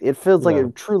 overnight, it feels like Yeah.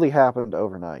 it truly happened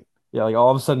overnight. Yeah, like all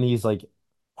of a sudden he's like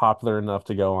popular enough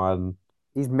to go on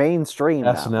He's mainstream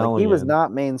now. Like SNL he was again.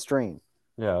 not mainstream.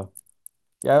 Yeah.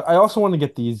 Yeah, I also want to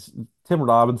get these Tim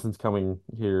Robinson's coming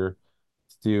here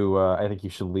to do I think you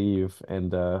should leave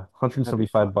and That'd be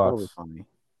 175 fun. That'll be bucks. funny.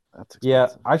 That's Yeah,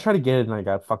 expensive. I tried to get it and I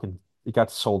got fucking it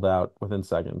got sold out within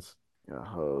seconds. Yeah,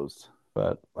 hosed.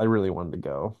 But I really wanted to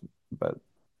go. But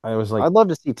I was like, I'd love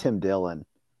to see Tim Dillon.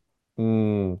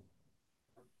 mm,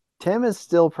 Tim is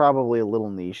still probably a little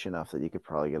niche enough that you could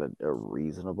probably get a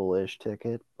reasonable-ish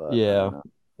ticket, but I don't yeah. know.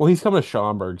 Well, he's coming to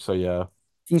Schaumburg, so yeah.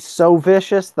 He's so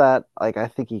vicious that like I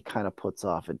think he kind of puts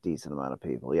off a decent amount of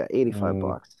people. Yeah, 85 Mm.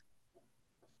 bucks.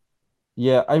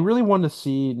 Yeah, I really wanted to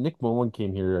see Nick Mullen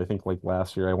came here, I think like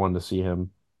last year. I wanted to see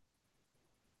him.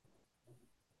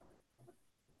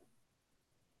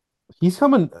 He's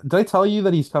coming. Did I tell you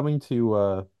that he's coming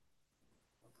to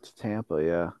To Tampa,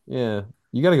 yeah. yeah,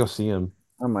 you gotta go see him.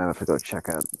 I might have to go check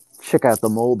out the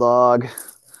Mole Dog.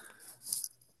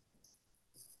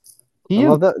 He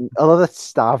and I love that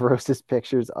Stavros'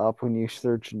 pictures up when you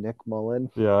search Nick Mullen.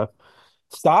 yeah.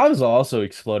 Stav's also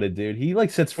exploded, dude. He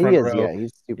like sits He front is, row. yeah,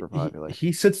 he's super He popular.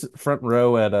 he sits front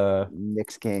row at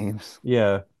Knicks games.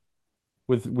 yeah,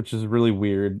 with which is really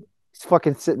weird. He's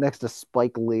fucking sitting next to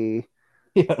Spike Lee.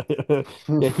 Yeah.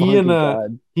 Yeah, Fucking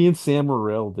God. he and Sam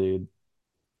Morril, dude.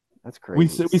 That's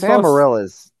crazy. We Sam saw Morril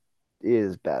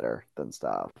is better than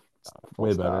Stav. Full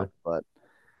way stop. better. But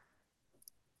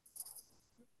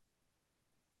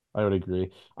I would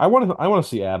agree. I want to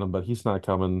see Adam, but he's not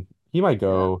coming. He might yeah,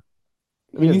 go.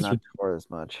 I he mean, does these are not tour as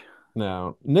much.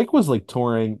 no. Nick was like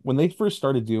touring when they first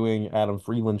started doing Adam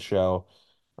Freeland's show,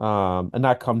 and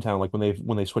not Come Town, like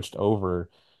when they switched over.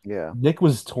 Yeah. Nick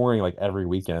was touring like every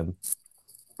weekend,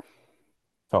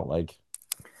 felt like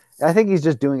I think he's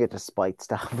just doing it to spite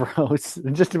Stavros.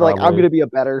 Just to be like, I'm probably. gonna be a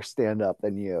better stand-up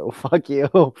than you. Fuck you.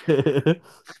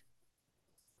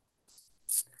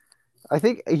 I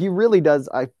think he really does.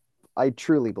 I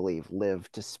truly believe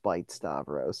live to spite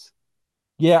Stavros.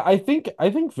 Yeah, I think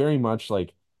very much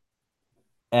like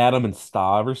Adam and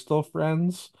Stav are still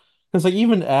friends. Because like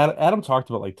even Adam talked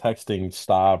about like texting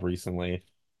Stav recently,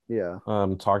 Yeah.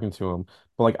 talking to him.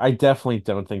 But like I definitely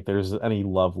don't think there's any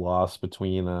love lost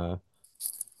between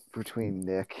Between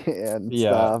Nick and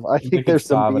yeah, Stav. I think Nick and there's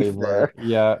some Stav beef anymore. there.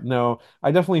 Yeah, no,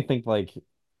 I definitely think like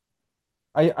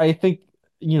I think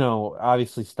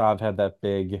obviously Stav had that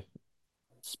big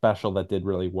special that did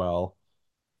really well.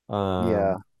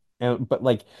 Yeah. Um and but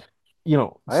like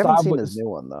I haven't Stav seen his was new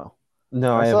one though.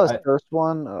 no, I saw his first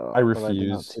one, I but I did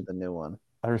not refuse. see the new one.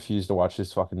 I refuse to watch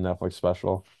his fucking Netflix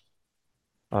special.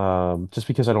 Just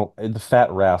because I don't the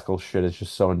fat rascal shit is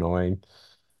just so annoying.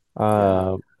 Yeah.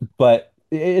 Uh, but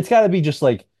it's got to be just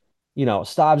like,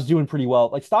 Stav's doing pretty well.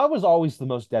 Like Stav was always the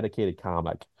most dedicated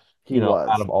comic, He out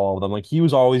was. of all of them. Like he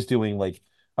was always doing like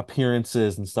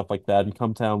appearances and stuff like that. And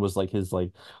Cumtown was like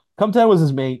Cumtown was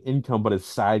his main income, but his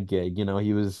side gig.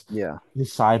 He was Yeah.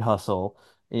 his side hustle.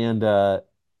 And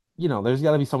there's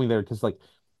got to be something there because like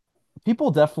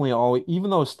people definitely always, even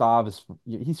though Stav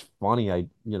he's funny.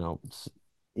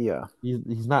 Yeah.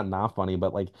 He's not funny,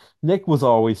 but like Nick was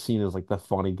always seen as like the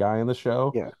funny guy in the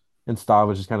show, Yeah. and Stav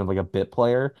was just kind of like a bit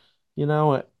player, you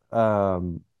know.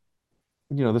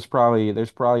 There's probably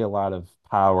a lot of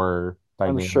power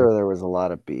I'm dynamic sure there was a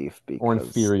lot of beef or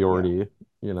because yeah. inferiority,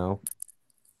 you know.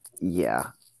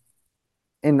 Yeah.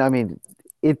 And I mean,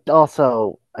 it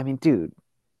also, I mean, dude,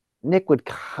 Nick would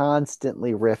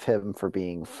constantly riff him for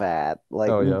being fat,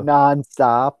 like Oh yeah.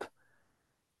 nonstop.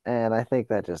 And I think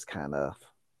that just kind of,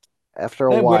 after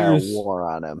a That while, wears wore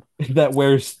on him. that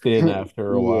wears thin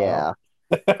after a while. Yeah.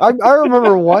 I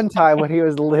remember one time when he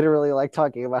was literally like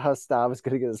talking about how Stav was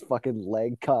gonna get his fucking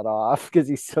leg cut off because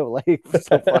he's so like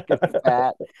so fucking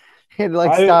fat. And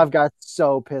like I Stav got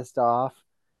so pissed off.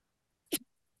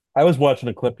 I was watching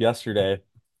a clip yesterday,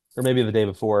 or maybe the day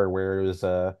before, where it was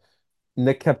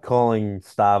Nick kept calling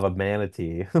Stav a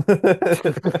manatee.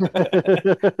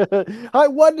 I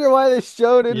wonder why this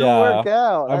show didn't work Yeah.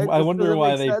 out. I I just wonder doesn't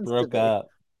why make they sense to broke me.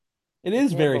 up. It I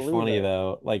is can't very believe funny it.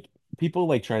 though. Like people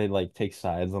like trying to like take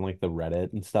sides on like the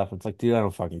Reddit and stuff. It's like, dude, I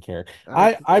don't fucking care.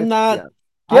 I'm It's not yeah.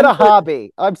 Get I'm a for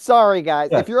hobby. I'm sorry,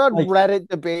 guys. yeah, If you're on like Reddit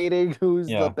debating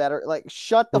who's the yeah, better, like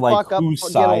shut for the like fuck up whose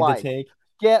and get a side to life. take.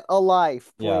 Get a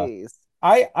life, Yeah. please.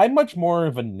 I'm much more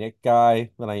of a Nick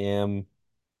guy than I am,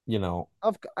 you know,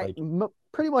 like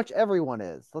Pretty much everyone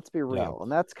is. Let's be yeah. real,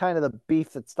 and that's kind of the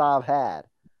beef that Stav had.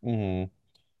 hmm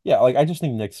Yeah, like I just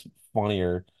think Nick's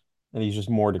funnier and he's just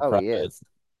more Oh, he decrepit. is.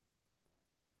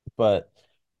 But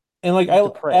and like He's I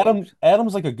depraved.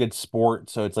 Adam's like a good sport,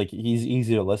 so it's like he's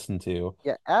easy to listen to.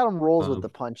 Yeah, Adam rolls with Um, the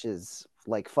punches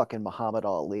like fucking Muhammad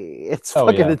Ali. It's oh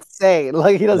fucking yeah, insane.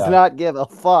 Like he does yeah, not give a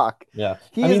fuck. yeah.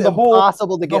 I He is mean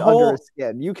impossible to the get under his whole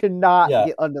skin. You cannot yeah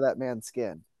get under that man's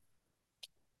skin.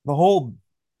 the whole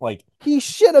like He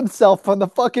shit himself on the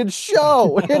fucking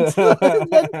show. It's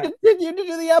then continued to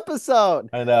do the episode.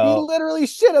 I He know. literally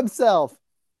shit himself.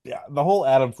 Yeah, the whole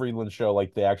Adam Friedland show,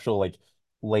 like the actual like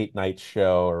late night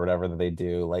show or whatever that they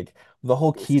do, like the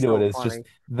whole It's key to it so is just funny.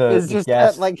 It's the just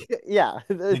guest like yeah,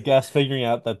 the guest figuring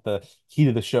out that the key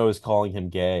to the show is calling him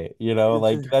gay. You know, it's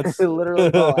like just that's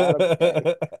literally call Adam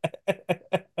gay.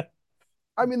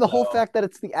 I mean, the whole so fact that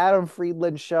it's the Adam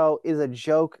Friedland show is a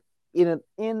joke in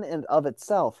and of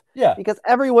itself yeah, because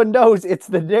everyone knows it's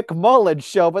the Nick Mullen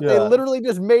show, but they yeah, literally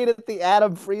just made it the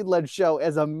Adam Friedland show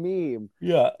as a meme.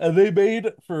 yeah. And they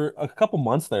made for a couple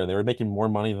months there, they were making more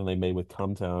money than they made with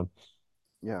Cumtown.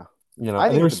 Yeah, You know, I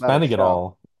and they think were it's a better spending it show.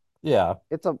 all. Yeah,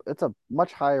 It's a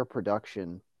much higher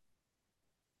production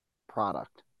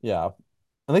product. yeah.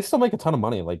 And they still make a ton of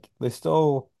money. Like they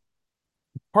still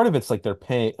part of it's like they're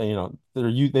paying, they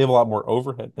have a lot more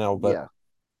overhead now, but Yeah,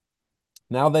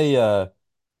 now it's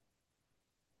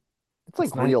it's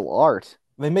like 90 real art.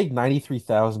 they make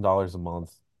 $93,000 a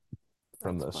month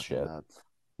from That's this fucking shit, nuts.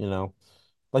 you know?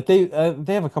 Like they have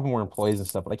a couple more employees and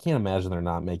stuff, but I can't imagine they're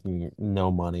not making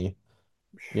no money,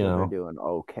 I'm you sure they're know? doing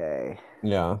okay.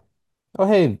 Yeah. Oh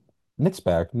hey, Nick's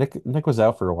back. Nick was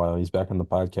out for a while. He's back on the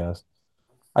podcast.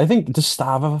 I think does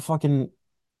Stav have a fucking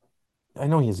I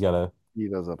know he's got a He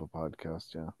does have a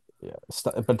podcast, yeah. yeah,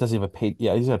 but does he have a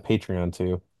yeah, he's got a Patreon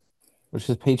too. Which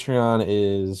his Patreon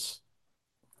is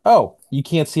oh, you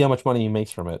can't see how much money he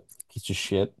makes from it. He's just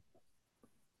shit.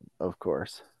 Of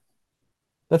course.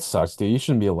 That sucks, dude. You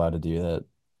shouldn't be allowed to do that.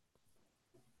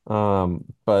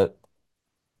 But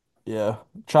yeah,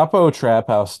 Chapo Trap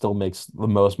House still makes the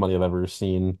most money I've ever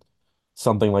seen.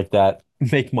 Something like that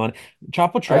make money.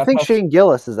 Chapo I Trap think House Shane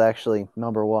Gillis is actually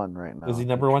number one right is now he on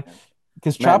number one? Patreon.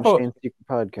 Because Matt and Shane's secret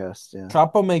podcast, yeah.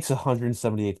 Chapo makes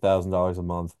 $178,000 a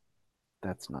month,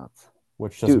 That's nuts.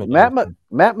 which doesn't Dude, make any sense.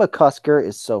 Matt McCusker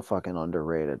is so fucking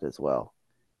underrated as well.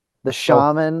 The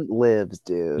So shaman lives,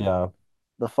 dude. yeah.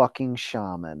 The fucking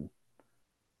shaman.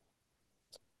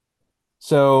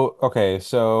 So okay,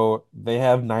 so they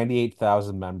have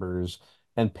 98,000 members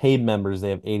and paid members they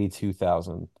have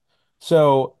 82,000.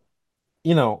 So,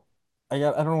 you know, I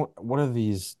don't know what are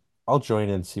these I'll join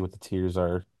in and see what the tiers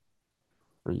are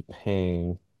for you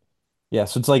paying. Yeah,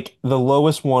 so it's like the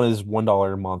lowest one is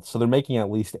 $1 a month. So they're making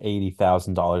at least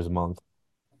 $80,000 a month.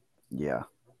 Yeah.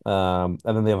 And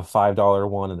then they have a $5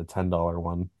 one and a $10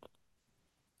 one.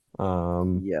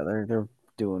 Um, Yeah, they're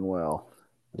doing well.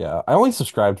 yeah, I only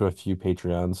subscribe to a few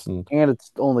Patreons and And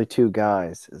it's only two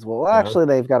guys as well. Well, yeah. actually,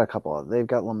 they've got a couple of. They've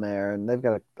got Lemaire and they've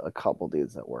got a couple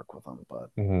dudes that work with them. But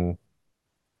hmm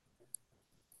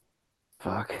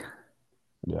fuck,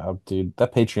 Yeah, dude,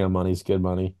 that Patreon money's good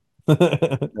money.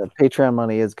 the Patreon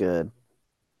money is good.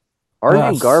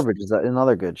 Uh, Argue Garbage is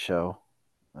another good show.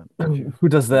 If you, who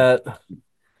does that?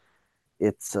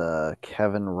 it's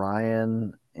Kevin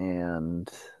Ryan and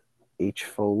H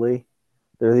Foley.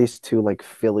 They're these two like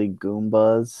Philly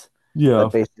Goombas that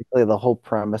Yeah. basically the whole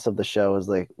premise of the show is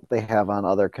they have on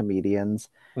other comedians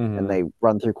and hmm they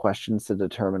run through questions to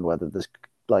determine whether this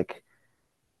like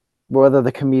whether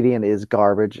the comedian is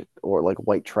garbage or like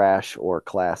white trash or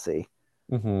classy.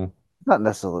 hmm Not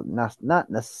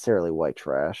necessarily white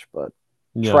trash, but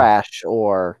Yeah. trash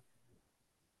or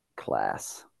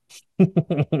class.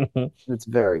 It's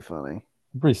very funny.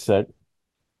 Pretty sick.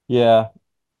 Yeah,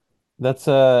 that's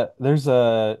there's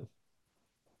a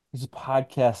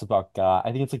podcast about guy.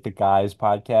 I think it's like the guys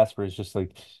podcast where it's just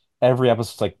like every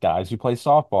episode's like guys who play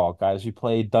softball, guys who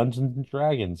play Dungeons and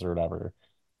Dragons or whatever.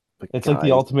 The It's like the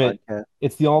guys ultimate. podcast.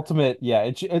 It's the ultimate. Yeah.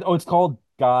 It's called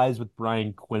Guys with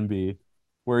Brian Quimby,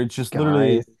 where it's just Guys.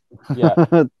 literally yeah.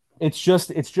 It's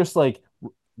just like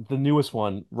the newest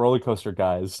one, Roller Coaster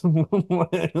Guys,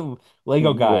 Lego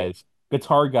What Guys,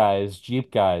 Guitar Guys,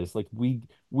 Jeep Guys, like weed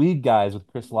guys with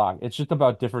Chris Lock. It's just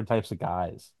about different types of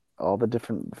guys. all the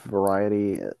different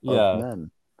variety of Yeah,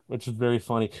 men. which is very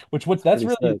funny. Which what It's that's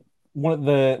pretty really sick. one of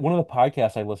the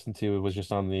podcasts I listened to was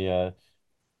just on the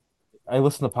I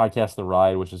listened to podcast The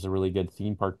Ride, which is a really good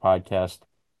theme park podcast.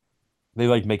 They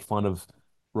like make fun of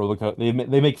roller coaster.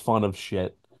 They make fun of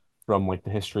shit from like the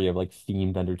history of like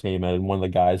themed entertainment, and one of the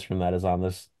guys from that is on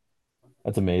this.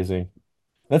 That's amazing.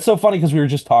 That's so funny because we were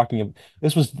just talking.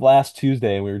 This was last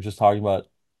Tuesday, and we were just talking about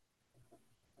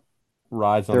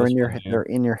rides on this one, They're dude.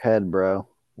 in your head, bro.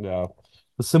 Yeah,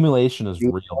 the simulation is The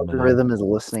real, man. algorithm is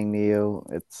listening to you.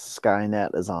 It's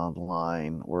Skynet is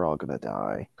online. We're all gonna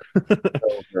die.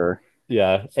 Over.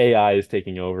 Yeah, AI is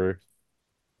taking over.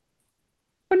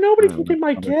 But nobody can get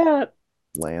my Other cat.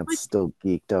 Lance still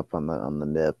geeked up on the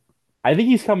nip. I think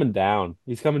he's coming down.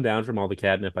 He's coming down from all the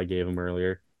catnip I gave him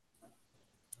earlier.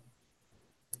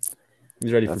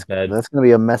 He's ready for bed. That's gonna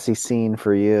be a messy scene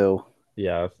for you.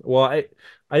 Yeah. Well, I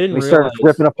didn't We started realize.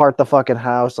 ripping apart the fucking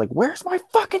house. Like, where's my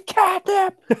fucking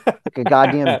catnip? Like a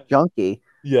goddamn junkie.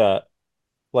 Yeah,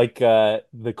 like the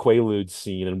Quaaludes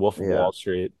scene in Wolf of Yeah. Wall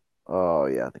Street. Oh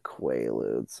yeah, the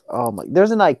Quaaludes. Oh my,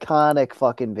 there's an iconic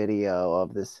fucking video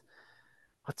of this.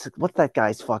 What's that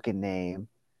guy's fucking name?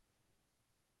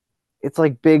 It's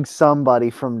like Big Somebody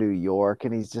from New York,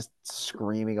 and he's just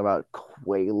screaming about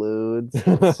Quaaludes.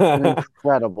 It's an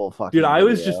incredible Dude, fucking I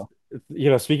was just,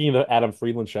 video. speaking of the Adam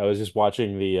Friedland show, I was just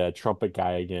watching the trumpet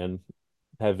guy again,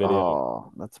 that video.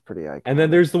 Oh, that's pretty And then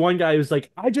iconic. there's the one guy who's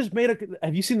like, I just made a.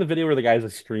 Have you seen the video where the guy's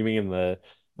like screaming in the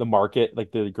market,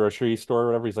 like the grocery store or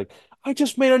whatever? He's like, I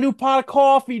just made a new pot of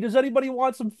coffee. Does anybody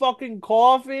want some fucking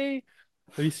coffee?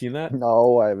 Have you seen that?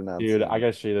 No, I have not Dude, seen I it.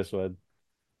 gotta show you this one.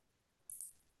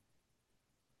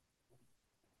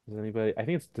 Does anybody? I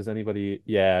think it's. Does anybody?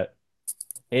 Yeah,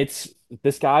 it's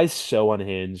this guy's so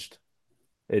unhinged.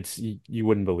 It's you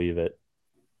wouldn't believe it.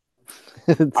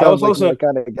 It I was sounds like also my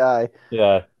kind of guy.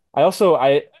 yeah. I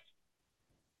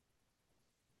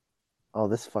Oh,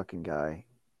 this fucking guy.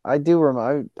 I do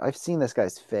remember. I've seen this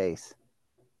guy's face.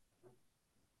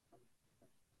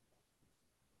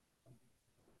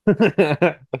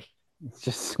 It's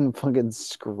just fucking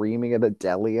screaming at a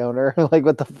deli owner. Like,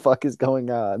 what the fuck is going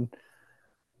on?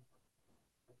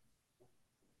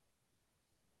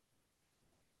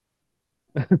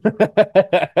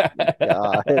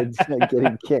 God,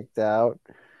 getting kicked out.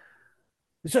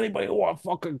 Does anybody want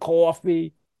fucking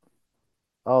coffee?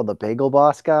 Oh, the Bagel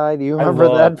Boss guy. Do you I remember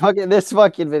love, that fucking? This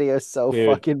fucking video is so dude.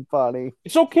 fucking funny.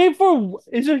 It's okay for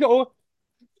is it oh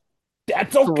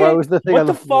that's okay. Throws the thing What on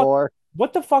the the fuck? floor.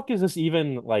 What the fuck is this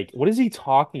even like? What is he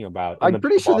talking about in I'm the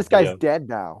pretty Big sure Boss this guy's video? dead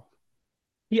now.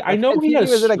 I know I he think had a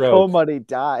he was in a stroke. coma and he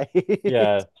died.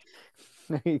 Yeah.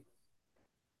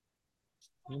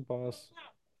 Big Boss.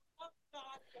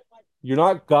 You're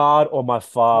not God or my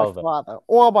My father. father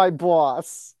or my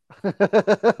boss.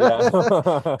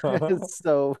 Yeah.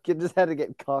 So kid just had to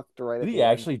get cucked right Did at he the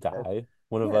end. actually die?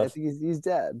 One of Yeah, I us. think he's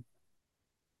dead.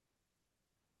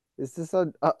 Is this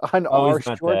on Oh, our he's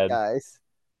not short dead. guys?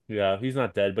 Yeah, he's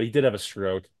not dead, but he did have a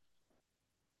stroke.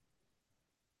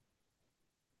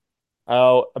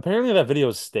 Oh, apparently that video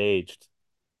is staged.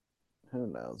 Who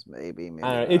knows? Maybe, I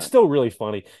maybe don't know. It's not. still really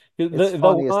funny. It's The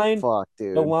funny as line, fuck,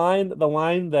 the dude. line, the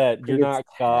line that Like you're it's not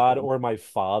God 10. or my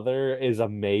father is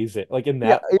amazing. Like in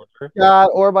Yeah, that order. God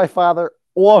or my father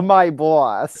or my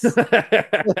boss.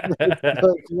 It's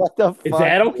like, what the Is fuck,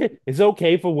 that dude? okay? Is it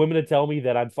okay for women to tell me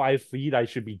that I'm 5 feet, I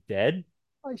should be dead?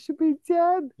 I should be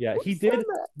dead. Yeah, Who he said did.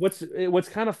 that? What's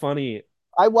kind of funny.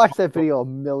 I watched that video a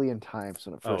million times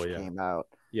when it Oh first yeah, came out.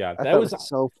 yeah. I That thought it was. was I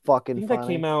so fucking think that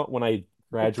came funny. out when I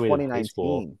Like graduated high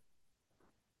school. 2019.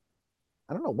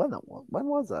 I don't know when that was. When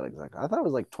was that exactly? I thought it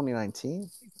was like 2019.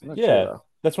 I'm not sure Yeah, though.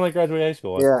 that's when I graduated high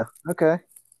school. Yeah. Okay.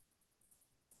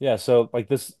 Yeah, so like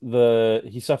the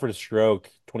he suffered a stroke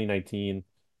 2019.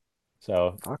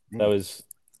 So Fuck that me. was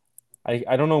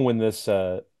I don't know when this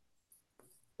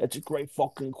that's a great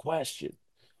fucking question.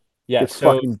 Yeah, Gets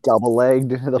so fucking double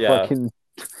legged into the yeah. fucking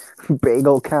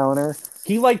bagel counter.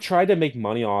 he like tried to make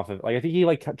money off of like I think he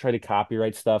like tried to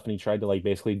copyright stuff and he tried to like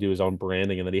basically do his own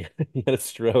branding and then he he had a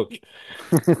stroke.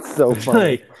 It's so It's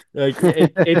funny.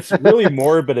 it's really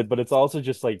morbid, but it's also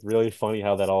just like really funny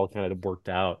how that all kind of worked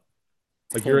out.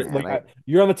 Like Hey man,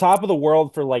 you're on the top of the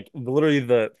world for like literally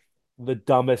the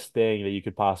dumbest thing that you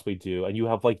could possibly do, and you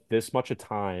have like this much of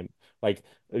time. Like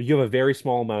you have a very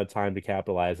small amount of time to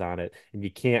capitalize on it, and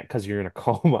you can't because you're in a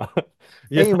coma.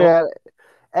 You hey know? man,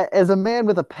 as a man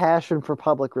with a passion for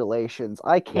public relations,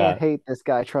 I can't Yeah. hate this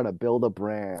guy trying to build a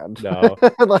brand. No.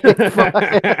 Like,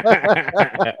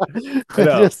 I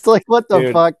know, just like what the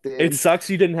dude. fuck, It dude? sucks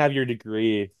you didn't have your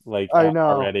degree like I know.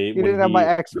 already He when didn't have my he.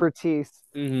 expertise.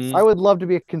 I Hmm. would love to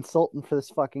be a consultant for this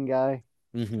fucking guy.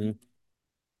 Hmm.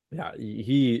 Yeah,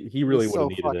 he really He's would have so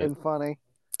needed it. fucking funny.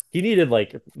 He needed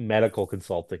like medical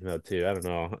consulting though too. I don't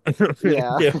know.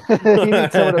 Yeah. Yeah. He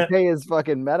needs someone to pay his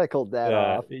fucking medical debt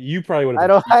Yeah, off. you probably would have I been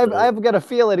don't cheaper. I've got a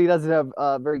feeling he doesn't have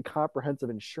a very comprehensive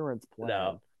insurance No,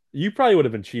 plan. you probably would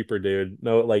have been cheaper, dude.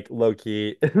 No, like low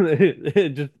key,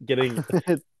 just getting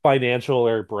financial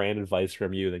or brand advice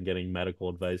from you than getting medical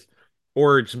advice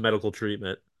or just medical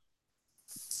treatment.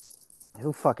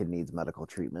 Who fucking needs medical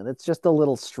treatment? It's just a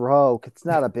little stroke. It's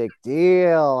not a big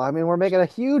deal. I mean, we're making a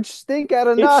huge stink out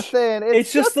of It's nothing. it's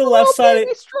It's just just the a left little side of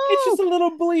baby it's just a stroke.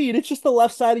 little bleed. It's just the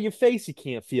left side of your face you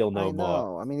can't feel I no more.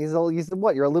 know. I mean, he's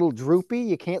what? You're a little droopy.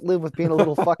 You can't live with being a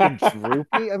little fucking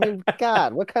droopy. I mean,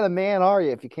 God, what kind of man are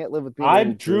you if you can't live with being a I'm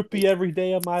little droopy droopy? every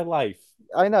day of my life.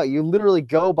 I know. You literally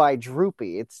go by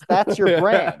droopy. That's your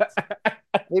brand.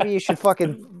 Maybe you should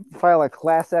fucking file a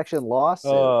class action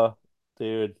lawsuit. Uh,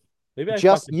 dude, maybe I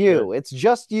Just fucking should. you. It's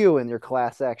just you in your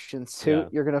class action suit. Yeah,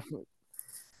 You're gonna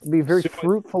be a very suing,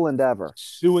 fruitful endeavor.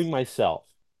 suing myself.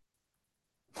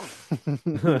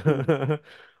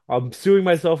 I'm suing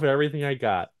myself for everything I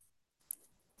got.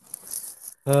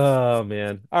 Oh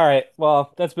man. All right.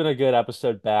 Well, that's been a good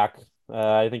episode back.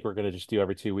 I think we're gonna just do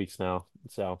every 2 weeks now.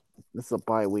 So This is a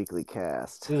bi-weekly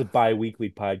cast. this is a bi-weekly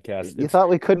podcast. You It's thought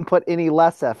we couldn't put any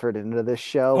less effort into this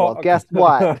show? Well, oh, guess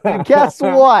what? Guess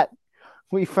what?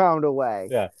 We found a way.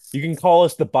 yeah. You can call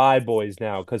us the Bi Boys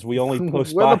now because we only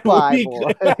post We're the bi-week.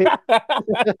 Bible.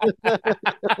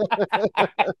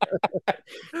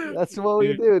 That's what we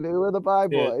Dude, do, dude. We're the Bye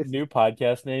yeah, Boys. new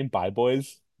podcast name, Bi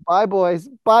Boys. Bye, boys.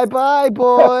 Bye, bye,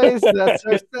 boys. That's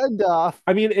our send off.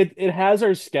 I mean, it has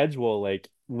our schedule like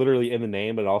literally in the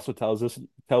name. It also tells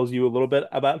you a little bit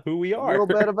about who we A are. little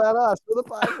bit about us. We're the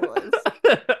Bye Boys.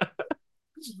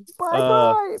 Bye,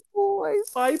 uh, bye,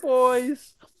 boys. Bye,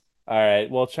 boys. All right.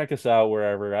 Well, check us out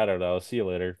wherever. I don't know. See you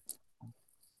later.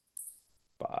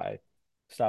 Bye.